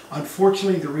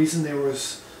 Unfortunately, the reason there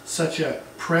was such a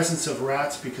presence of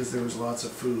rats because there was lots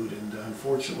of food, and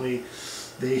unfortunately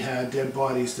they had dead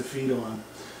bodies to feed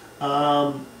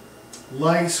on.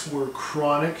 Lice were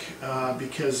chronic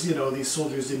because, you know, these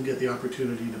soldiers didn't get the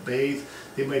opportunity to bathe.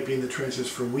 They might be in the trenches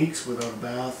for weeks without a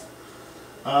bath.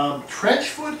 Trench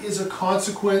foot is a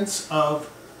consequence of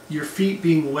your feet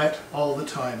being wet all the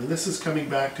time, and this is coming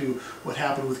back to what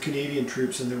happened with Canadian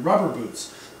troops and their rubber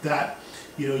boots, that,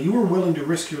 you know, you were willing to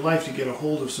risk your life to get a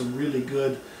hold of some really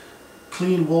good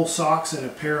clean wool socks and a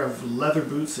pair of leather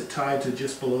boots that tied to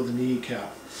just below the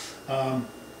kneecap.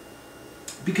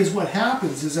 Because what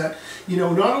happens is that, you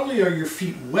know, not only are your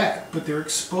feet wet, but they're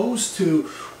exposed to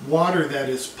water that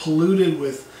is polluted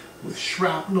with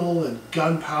shrapnel and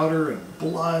gunpowder and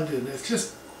blood, and it's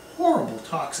just horrible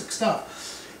toxic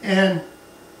stuff. And,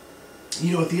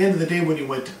 you know, at the end of the day when you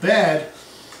went to bed,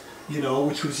 you know,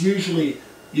 which was usually,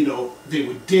 you know, they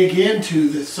would dig into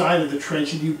the side of the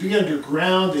trench and you'd be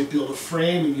underground, they'd build a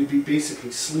frame and you'd be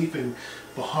basically sleeping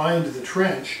behind the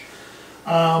trench.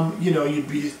 You know, you'd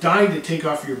be dying to take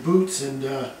off your boots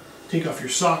and take off your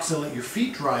socks and let your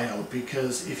feet dry out,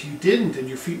 because if you didn't and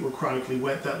your feet were chronically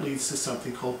wet, that leads to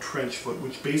something called trench foot,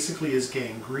 which basically is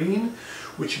gangrene,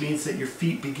 which means that your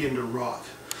feet begin to rot.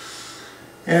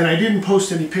 And I didn't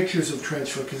post any pictures of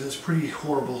trench foot because it's pretty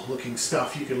horrible looking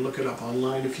stuff. You can look it up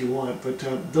online if you want, but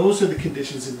those are the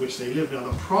conditions in which they lived. Now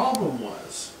the problem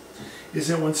is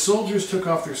that when soldiers took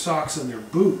off their socks and their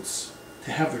boots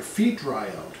to have their feet dry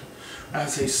out,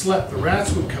 as they slept, the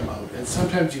rats would come out, and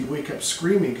sometimes you'd wake up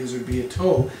screaming because there'd be a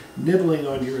toe nibbling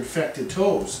on your infected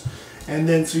toes. And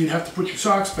then so you'd have to put your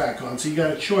socks back on. So you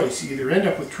got a choice. You either end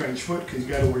up with trench foot because you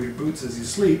got to wear your boots as you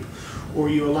sleep, or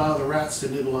you allow the rats to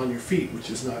nibble on your feet, which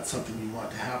is not something you want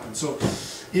to happen. So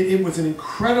it was an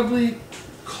incredibly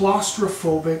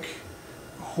claustrophobic,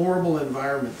 horrible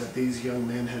environment that these young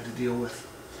men had to deal with.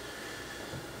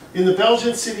 In the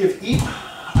Belgian city of Ypres,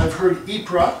 I've heard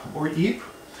Ypres, or Ypres,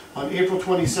 on April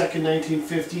 22nd,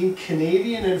 1915,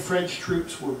 Canadian and French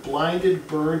troops were blinded,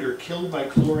 burned, or killed by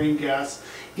chlorine gas,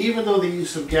 even though the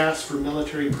use of gas for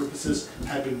military purposes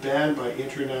had been banned by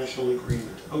international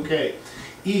agreement. Okay,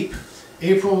 Ypres,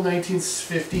 April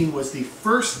 1915 was the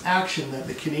first action that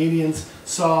the Canadians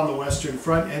saw on the Western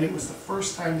Front, and it was the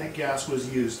first time that gas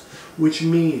was used, which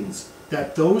means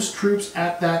that those troops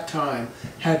at that time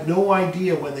had no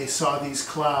idea when they saw these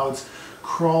clouds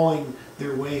crawling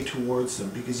their way towards them,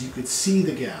 because you could see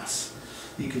the gas.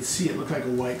 You could see it looked like a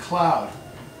white cloud.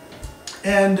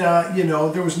 And, you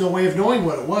know, there was no way of knowing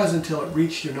what it was until it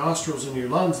reached your nostrils and your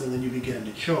lungs, and then you began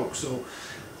to choke. So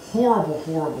horrible,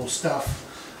 horrible stuff.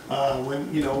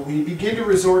 When you begin to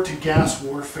resort to gas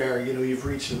warfare, you know, you've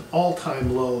reached an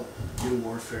all-time low in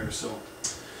warfare. So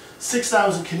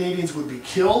 6,000 Canadians would be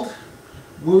killed,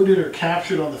 wounded, or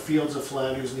captured on the fields of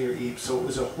Flanders near Ypres. So it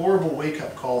was a horrible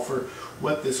wake-up call for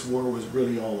what this war was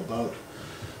really all about.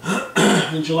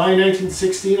 In July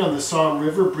 1916, on the Somme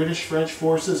River, British-French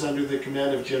forces under the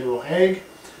command of General Haig,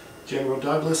 General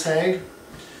Douglas Haig,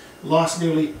 lost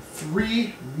nearly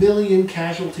 3 million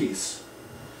casualties.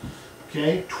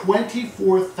 Okay,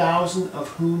 24,000 of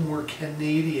whom were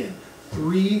Canadian.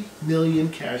 3 million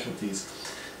casualties.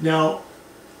 Now,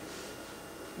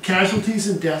 casualties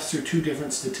and deaths are two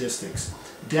different statistics.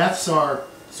 Deaths are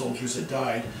soldiers that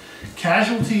died.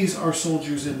 Casualties are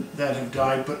soldiers that have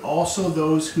died, but also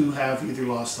those who have either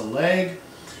lost a leg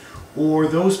or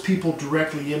those people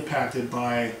directly impacted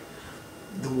by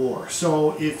the war.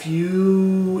 So if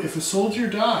a soldier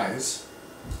dies,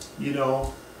 you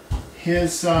know,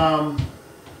 his or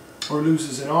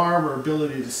loses an arm or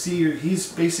ability to see, or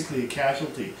he's basically a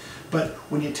casualty. But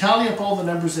when you tally up all the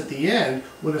numbers at the end,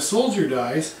 when a soldier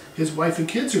dies, his wife and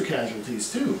kids are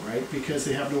casualties too, right? Because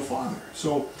they have no father.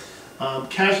 So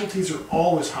casualties are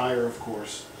always higher, of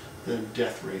course, than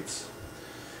death rates.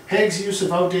 Haig's use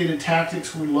of outdated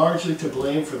tactics were largely to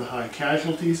blame for the high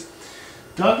casualties.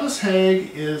 Douglas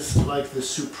Haig is like the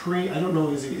supreme, I don't know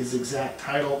his exact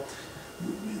title,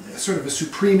 sort of a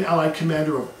supreme Allied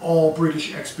commander of all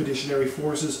British expeditionary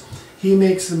forces. He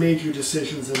makes the major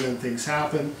decisions and then things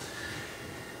happen.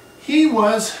 He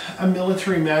was a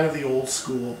military man of the old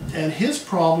school, and his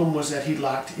problem was that he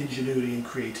lacked ingenuity and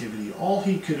creativity. All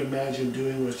he could imagine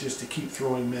doing was just to keep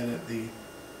throwing men at the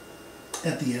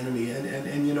enemy.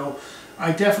 And you know,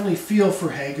 I definitely feel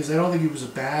for Haig, because I don't think he was a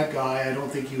bad guy. I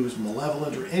don't think he was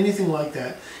malevolent or anything like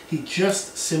that. He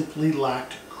just simply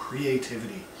lacked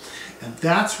creativity. And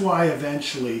that's why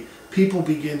eventually people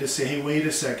begin to say, hey, wait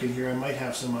a second here, I might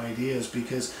have some ideas,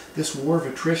 because this war of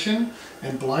attrition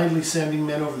and blindly sending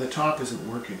men over the top isn't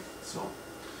working. So,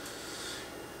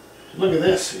 look at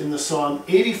this in the Somme.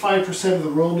 85% of the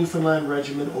Royal Newfoundland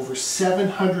Regiment, over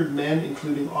 700 men,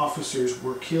 including officers,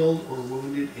 were killed or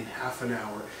wounded in half an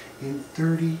hour, in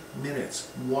 30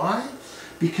 minutes. Why?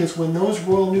 Because when those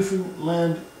Royal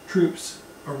Newfoundland troops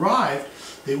arrived,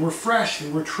 they were fresh, they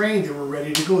were trained, they were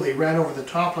ready to go. They ran over the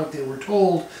top like they were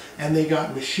told, and they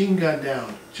got machine gunned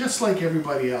down, just like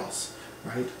everybody else,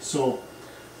 right? So,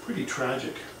 pretty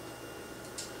tragic.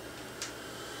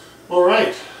 All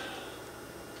right.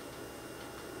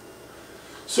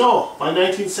 So, by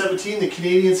 1917, the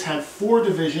Canadians had 4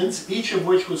 divisions, each of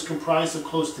which was comprised of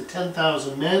close to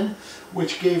 10,000 men,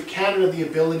 which gave Canada the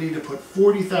ability to put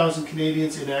 40,000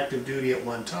 Canadians in active duty at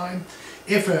one time.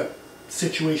 If a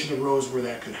situation arose where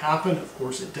that could happen, of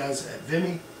course it does at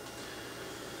Vimy.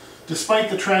 Despite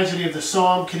the tragedy of the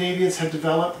Somme, Canadians had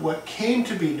developed what came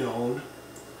to be known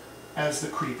as the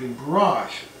creeping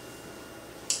barrage.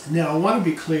 Now, I want to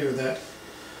be clear that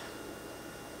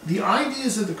the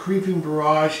ideas of the creeping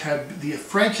barrage the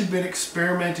French had been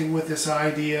experimenting with this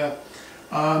idea.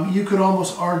 You could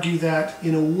almost argue that,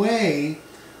 in a way,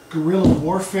 guerrilla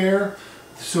warfare,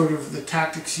 sort of the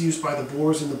tactics used by the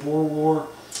Boers in the Boer War,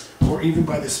 or even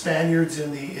by the Spaniards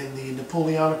in the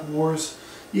Napoleonic Wars,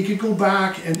 you could go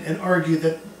back and argue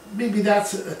that maybe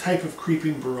that's a type of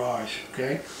creeping barrage,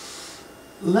 okay?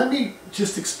 Let me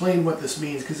just explain what this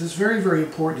means, because it's very, very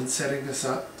important in setting this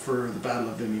up for the Battle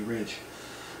of Vimy Ridge.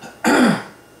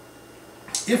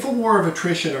 If a war of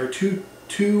attrition are two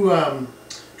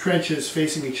trenches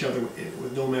facing each other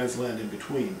with no man's land in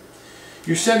between,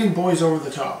 you're sending boys over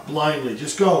the top, blindly.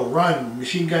 Just go, run,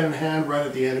 machine gun in hand, run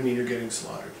at the enemy, and you're getting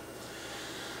slaughtered.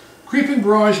 Creeping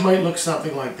barrage might look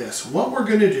something like this. What we're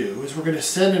going to do is we're going to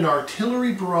send an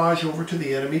artillery barrage over to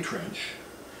the enemy trench,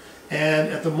 and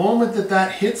at the moment that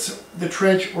that hits the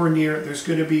trench or near it, there's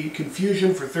going to be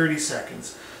confusion for 30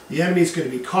 seconds. The enemy's going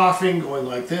to be coughing, going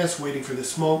like this, waiting for the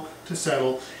smoke to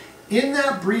settle. In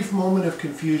that brief moment of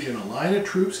confusion, a line of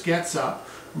troops gets up,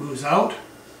 moves out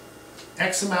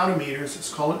X amount of meters,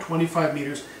 let's call it 25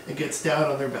 meters, and gets down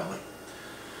on their belly.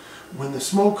 When the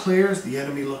smoke clears, the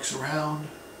enemy looks around,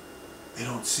 they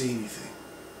don't see anything.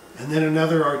 And then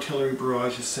another artillery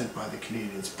barrage is sent by the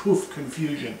Canadians. Poof,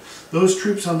 confusion. Those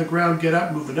troops on the ground get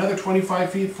up, move another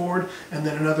 25 feet forward, and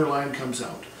then another line comes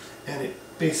out. And it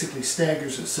basically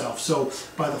staggers itself. So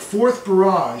by the 4th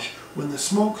barrage, when the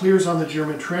smoke clears on the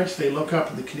German trench, they look up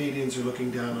and the Canadians are looking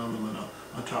down on them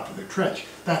on top of their trench.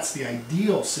 That's the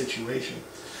ideal situation.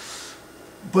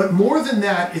 But more than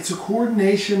that, it's a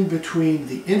coordination between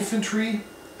the infantry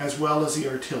as well as the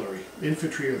artillery.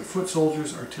 Infantry are the foot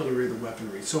soldiers, artillery are the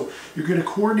weaponry. So you're going to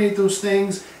coordinate those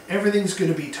things, everything's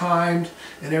going to be timed,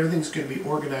 and everything's going to be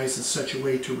organized in such a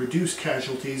way to reduce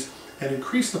casualties and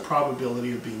increase the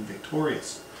probability of being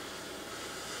victorious.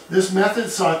 This method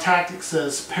saw tactics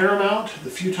as paramount. The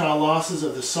futile losses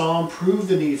of the Somme proved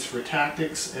the needs for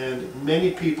tactics, and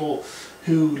many people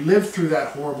who lived through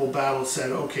that horrible battle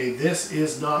said, okay, this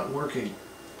is not working.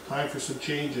 Time for some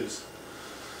changes.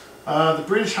 The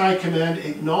British High Command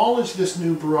acknowledged this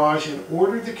new barrage and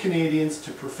ordered the Canadians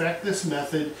to perfect this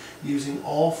method using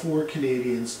all 4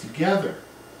 Canadians together.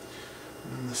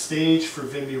 And the stage for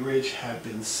Vimy Ridge had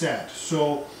been set.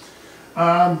 So,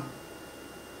 someone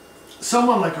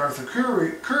like Arthur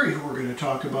Currie, who we're going to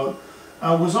talk about,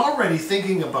 was already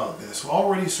thinking about this,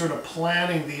 already sort of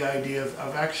planning the idea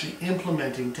of actually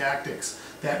implementing tactics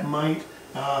that might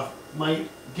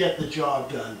get the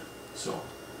job done. So,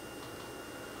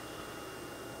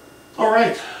 all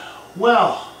right,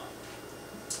 well,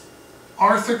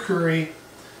 Arthur Currie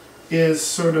is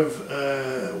sort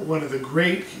of one of the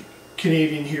great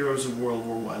Canadian heroes of World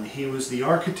War I. He was the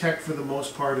architect for the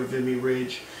most part of Vimy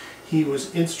Ridge. He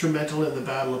was instrumental in the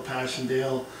Battle of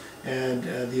Passchendaele and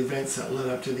the events that led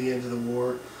up to the end of the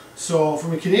war. So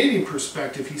from a Canadian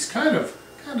perspective, he's kind of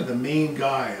the main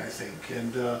guy, I think.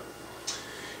 And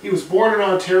he was born in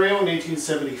Ontario in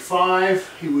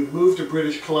 1875. He would move to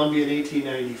British Columbia in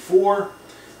 1894.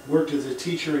 Worked as a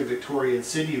teacher in Victoria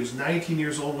City. He was 19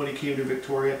 years old when he came to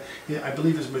Victoria. I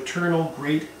believe his maternal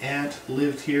great aunt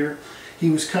lived here. He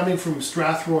was coming from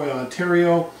Strathroy,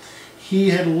 Ontario.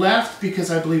 He had left because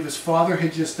I believe his father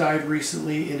had just died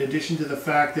recently, in addition to the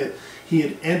fact that he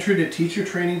had entered a teacher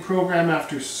training program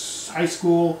after high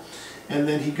school, and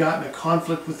then he got in a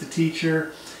conflict with the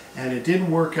teacher, and it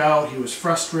didn't work out. He was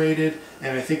frustrated,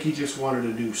 and I think he just wanted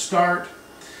a new start.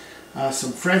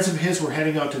 Some friends of his were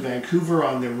heading out to Vancouver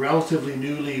on their relatively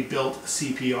newly built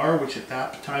CPR, which at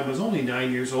that time was only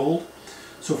 9 years old.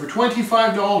 So for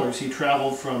 $25, he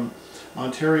traveled from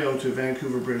Ontario to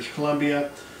Vancouver, British Columbia,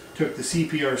 took the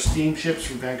CPR steamships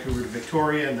from Vancouver to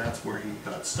Victoria, and that's where he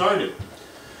got started.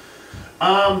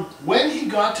 When he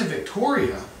got to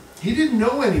Victoria, he didn't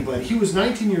know anybody. He was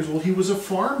 19 years old. He was a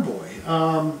farm boy.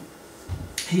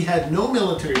 He had no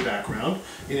military background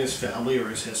in his family or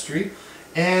his history.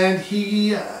 And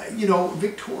he,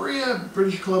 Victoria,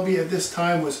 British Columbia at this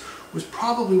time was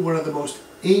probably one of the most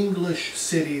English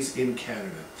cities in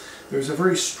Canada. There's a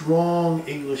very strong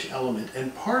English element.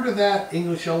 And part of that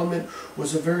English element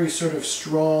was a very sort of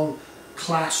strong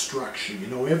class structure.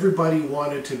 Everybody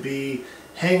wanted to be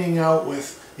hanging out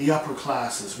with the upper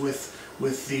classes,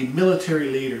 with the military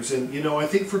leaders. And, I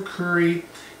think for Currie,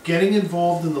 getting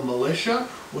involved in the militia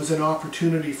was an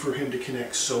opportunity for him to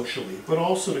connect socially, but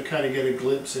also to kind of get a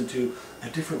glimpse into a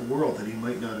different world that he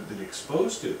might not have been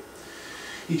exposed to.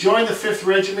 He joined the 5th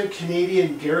Regiment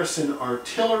Canadian Garrison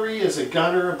Artillery as a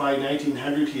gunner. By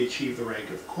 1900 he achieved the rank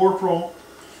of corporal.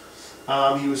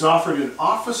 He was offered an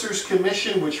officer's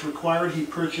commission, which required he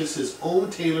purchase his own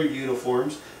tailored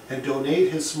uniforms and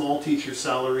donate his small teacher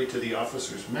salary to the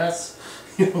officers' mess.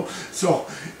 So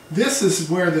this is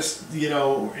where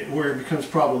where it becomes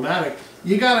problematic.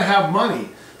 You got to have money.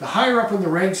 The higher up in the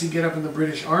ranks you get up in the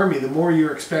British Army, the more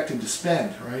you're expected to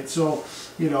spend, right? So,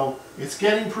 it's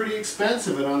getting pretty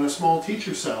expensive, and on a small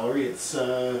teacher salary, it's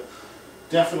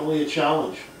definitely a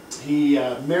challenge. He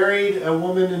married a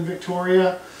woman in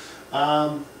Victoria,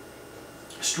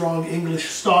 strong English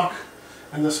stock,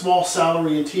 and the small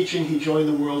salary in teaching, he joined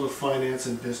the world of finance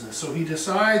and business. So he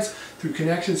decides, through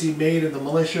connections he made in the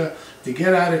militia, to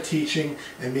get out of teaching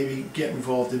and maybe get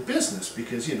involved in business.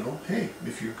 Because, hey,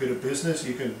 if you're good at business,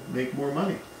 you can make more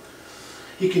money.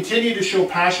 He continued to show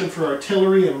passion for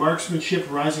artillery and marksmanship,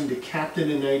 rising to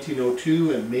captain in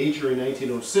 1902 and major in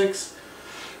 1906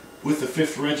 with the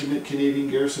 5th Regiment Canadian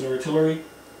Garrison Artillery.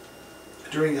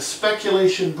 During the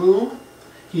speculation boom,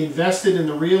 he invested in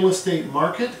the real estate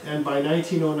market, and by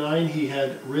 1909 he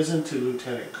had risen to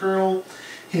lieutenant colonel.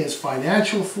 His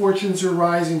financial fortunes are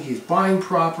rising. He's buying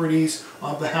properties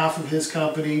on behalf of his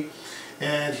company,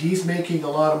 and he's making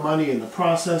a lot of money in the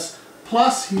process.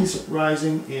 Plus, he's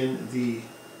rising in the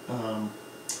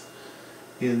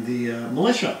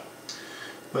militia.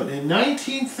 But in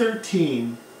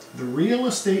 1913, the real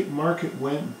estate market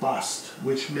went bust,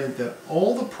 which meant that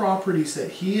all the properties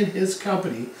that he and his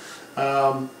company,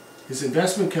 his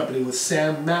investment company with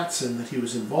Sam Matson that he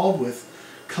was involved with,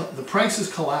 the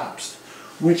prices collapsed,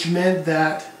 which meant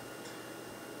that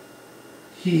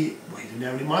he didn't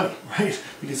have any money, right?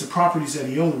 Because the properties that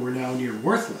he owned were now near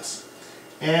worthless.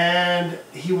 And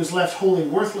he was left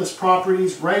holding worthless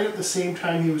properties right at the same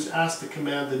time he was asked to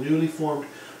command the newly formed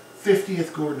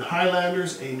 50th Gordon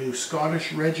Highlanders, a new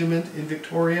Scottish regiment in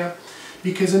Victoria.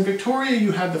 Because in Victoria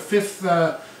you had the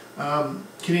 5th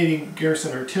Canadian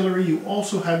Garrison Artillery. You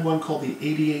also had one called the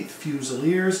 88th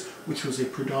Fusiliers, which was a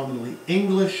predominantly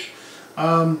English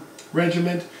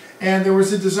regiment. And there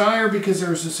was a desire, because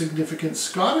there was a significant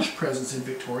Scottish presence in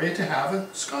Victoria, to have a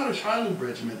Scottish Highland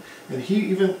regiment. And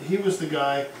he was the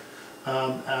guy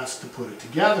asked to put it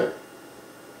together.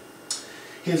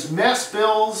 His mess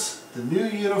bills, the new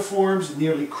uniforms,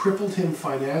 nearly crippled him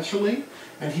financially,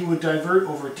 and he would divert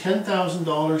over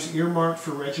 $10,000 earmarked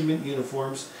for regiment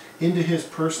uniforms into his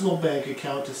personal bank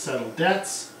account to settle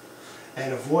debts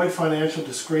and avoid financial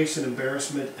disgrace and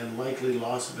embarrassment and likely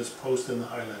loss of his post in the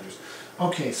Highlanders.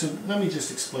 Okay, so let me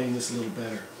just explain this a little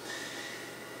better.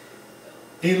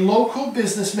 A local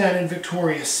businessman in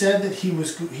Victoria said that he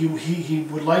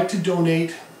would like to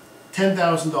donate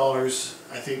 $10,000,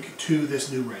 I think, to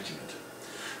this new regiment.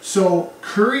 So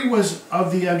Currie was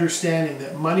of the understanding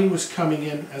that money was coming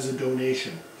in as a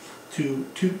donation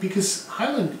because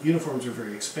Highland uniforms are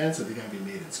very expensive. They got to be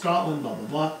made in Scotland, blah, blah,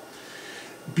 blah.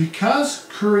 Because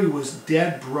Currie was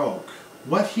dead broke,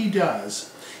 what he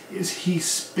does is he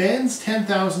spends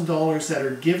 $10,000 that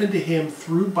are given to him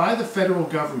by the federal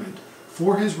government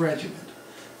for his regiment,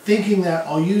 thinking that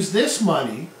I'll use this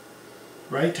money,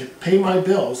 right, to pay my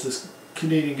bills, this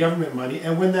Canadian government money,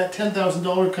 and when that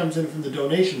 $10,000 comes in from the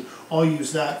donation, I'll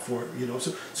use that for,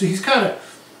 So he's kind of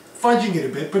fudging it a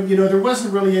bit, but, there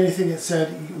wasn't really anything that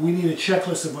said, we need a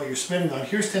checklist of what you're spending on.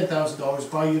 Here's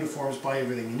 $10,000, buy uniforms, buy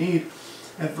everything you need.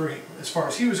 And as far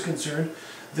as he was concerned,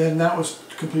 then that was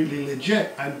completely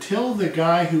legit, until the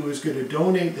guy who was going to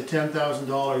donate the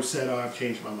 $10,000 said, oh, I've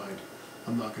changed my mind.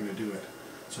 I'm not going to do it.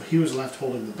 So he was left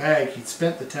holding the bag. He'd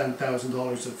spent the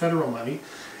 $10,000 of federal money,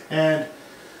 and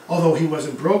although he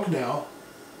wasn't broke now,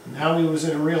 Now he was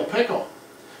in a real pickle.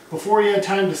 Before he had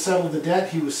time to settle the debt,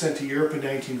 he was sent to Europe in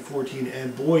 1914,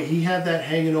 and boy, he had that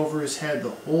hanging over his head the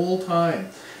whole time.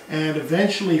 And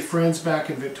eventually, friends back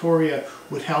in Victoria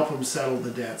would help him settle the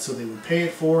debt. So they would pay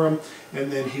it for him, and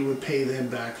then he would pay them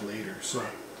back later. So,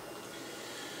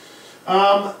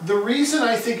 the reason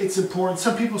I think it's important,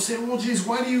 some people say, well, geez,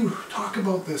 why do you talk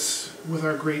about this with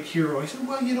our great hero? I said,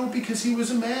 well, you know, because he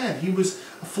was a man. He was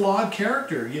a flawed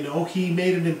character, you know. He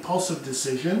made an impulsive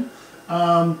decision.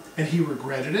 And he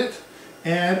regretted it.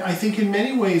 And I think in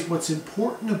many ways what's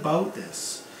important about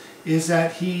this is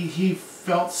that he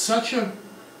felt such a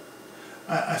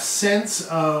sense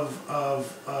of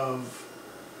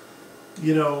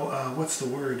you know, what's the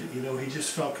word? You know, he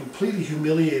just felt completely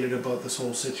humiliated about this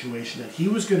whole situation, that he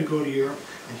was going to go to Europe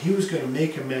and he was going to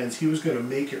make amends. He was going to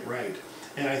make it right.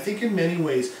 And I think in many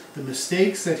ways the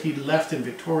mistakes that he left in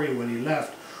Victoria when he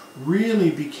left really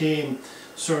became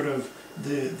sort of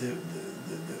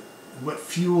what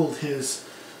fueled his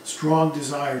strong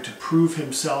desire to prove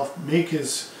himself, make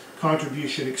his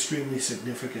contribution extremely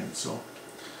significant.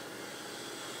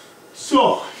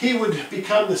 So he would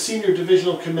become the senior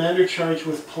divisional commander charged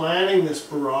with planning this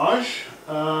barrage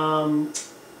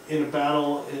in a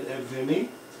battle at Vimy.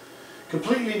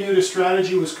 Completely new to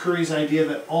strategy was Currie's idea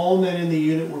that all men in the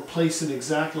unit were placed in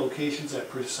exact locations at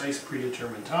precise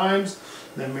predetermined times.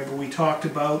 Then remember we talked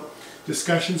about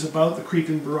discussions about the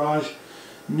creeping barrage.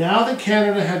 Now that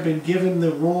Canada had been given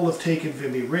the role of taking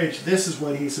Vimy Ridge, this is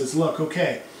when he says, look,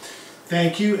 okay,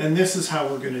 thank you, and this is how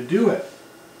we're going to do it.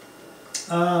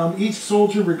 Each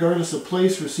soldier, regardless of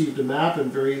place, received a map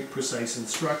and very precise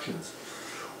instructions.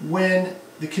 When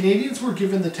the Canadians were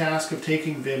given the task of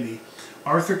taking Vimy,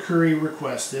 Arthur Currie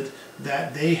requested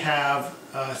that they have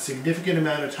a significant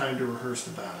amount of time to rehearse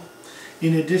the battle.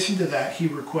 In addition to that, he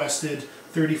requested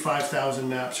 35,000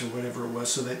 maps or whatever it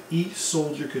was so that each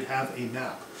soldier could have a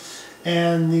map.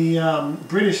 And the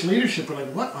British leadership were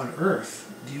like, what on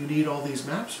earth do you need all these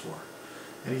maps for?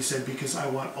 And he said, because I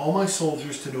want all my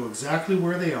soldiers to know exactly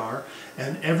where they are,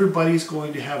 and everybody's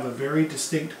going to have a very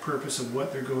distinct purpose of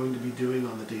what they're going to be doing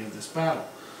on the day of this battle.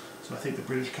 So I think the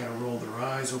British kind of rolled their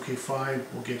eyes. Okay, fine,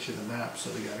 we'll get you the map. So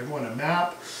they got everyone a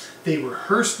map. They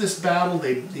rehearsed this battle.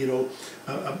 They, you know,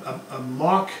 a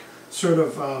mock sort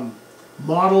of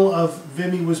model of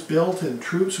Vimy was built, and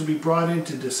troops would be brought in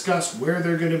to discuss where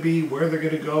they're going to be, where they're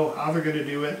going to go, how they're going to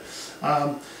do it.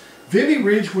 Vimy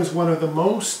Ridge was one of the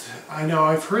most, I know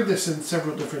I've heard this in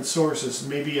several different sources,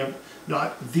 maybe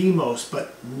not the most, but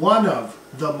one of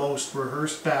the most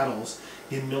rehearsed battles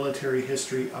in military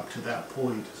history up to that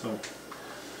point. So,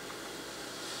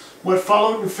 what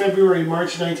followed in February and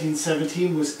March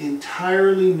 1917 was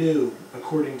entirely new,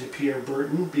 according to Pierre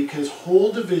Burton, because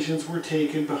whole divisions were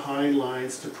taken behind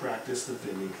lines to practice the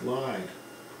Vimy Glide.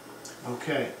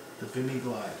 Okay, the Vimy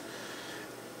Glide.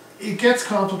 It gets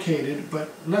complicated,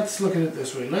 but let's look at it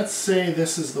this way. Let's say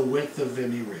this is the width of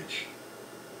Vimy Ridge.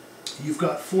 You've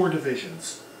got 4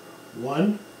 divisions.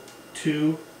 1,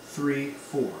 2, 3,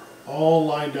 4. All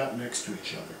lined up next to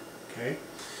each other. Okay?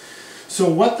 So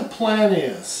what the plan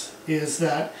is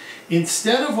that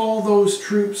instead of all those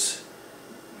troops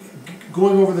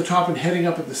going over the top and heading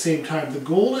up at the same time, the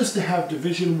goal is to have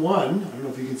Division 1, I don't know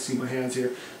if you can see my hands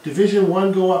here, Division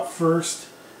 1 go up first,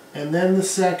 and then the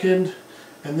second,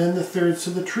 and then the third. So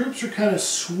the troops are kind of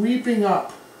sweeping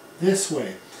up this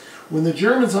way. When the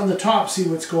Germans on the top see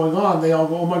what's going on, they all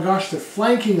go, oh my gosh, they're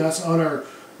flanking us on our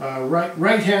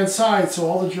right-hand side, so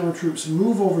all the German troops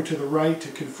move over to the right to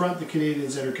confront the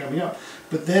Canadians that are coming up.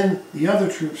 But then the other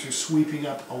troops are sweeping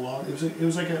up along. It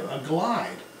was like a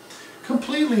glide.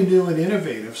 Completely new and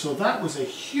innovative, so that was a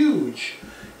huge,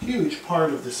 huge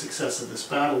part of the success of this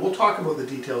battle. We'll talk about the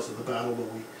details of the battle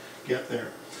when we get there.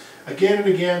 Again and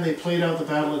again, they played out the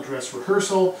battle in dress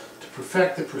rehearsal to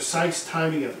perfect the precise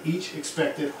timing of each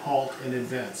expected halt and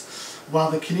advance.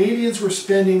 While the Canadians were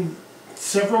spending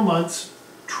several months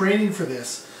training for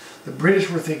this, the British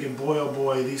were thinking, boy, oh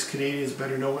boy, these Canadians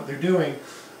better know what they're doing.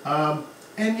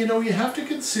 And you know, you have to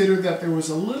consider that there was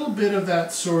a little bit of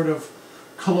that sort of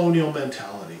colonial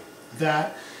mentality.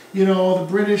 That, you know, the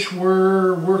British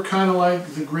were kind of like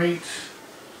the great...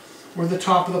 We're the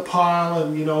top of the pile,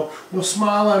 and, you know, we'll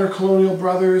smile at our colonial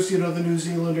brothers, you know, the New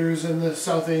Zealanders and the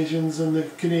South Asians and the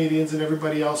Canadians and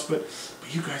everybody else, but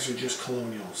you guys are just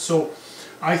colonial. So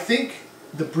I think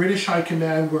the British High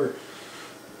Command were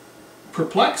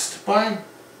perplexed by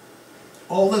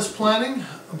all this planning,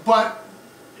 but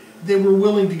they were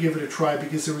willing to give it a try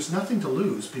because there was nothing to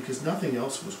lose, because nothing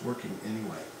else was working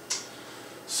anyway.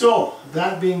 So,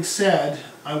 that being said,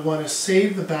 I want to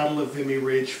save the Battle of Vimy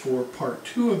Ridge for part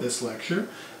 2 of this lecture,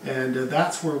 and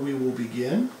that's where we will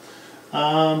begin.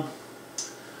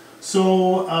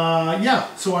 So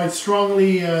I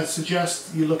strongly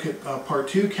suggest you look at part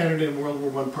 2, Canada in World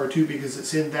War I Part 2, because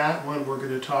it's in that one we're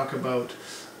going to talk about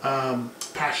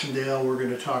Passchendaele, we're going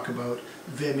to talk about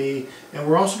Vimy, and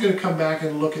we're also going to come back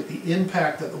and look at the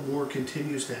impact that the war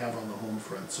continues to have on the home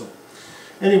front. So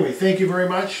anyway, thank you very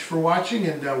much for watching,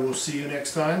 and we'll see you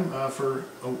next time for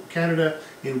Canada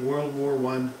in World War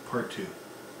I Part 2.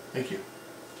 Thank you.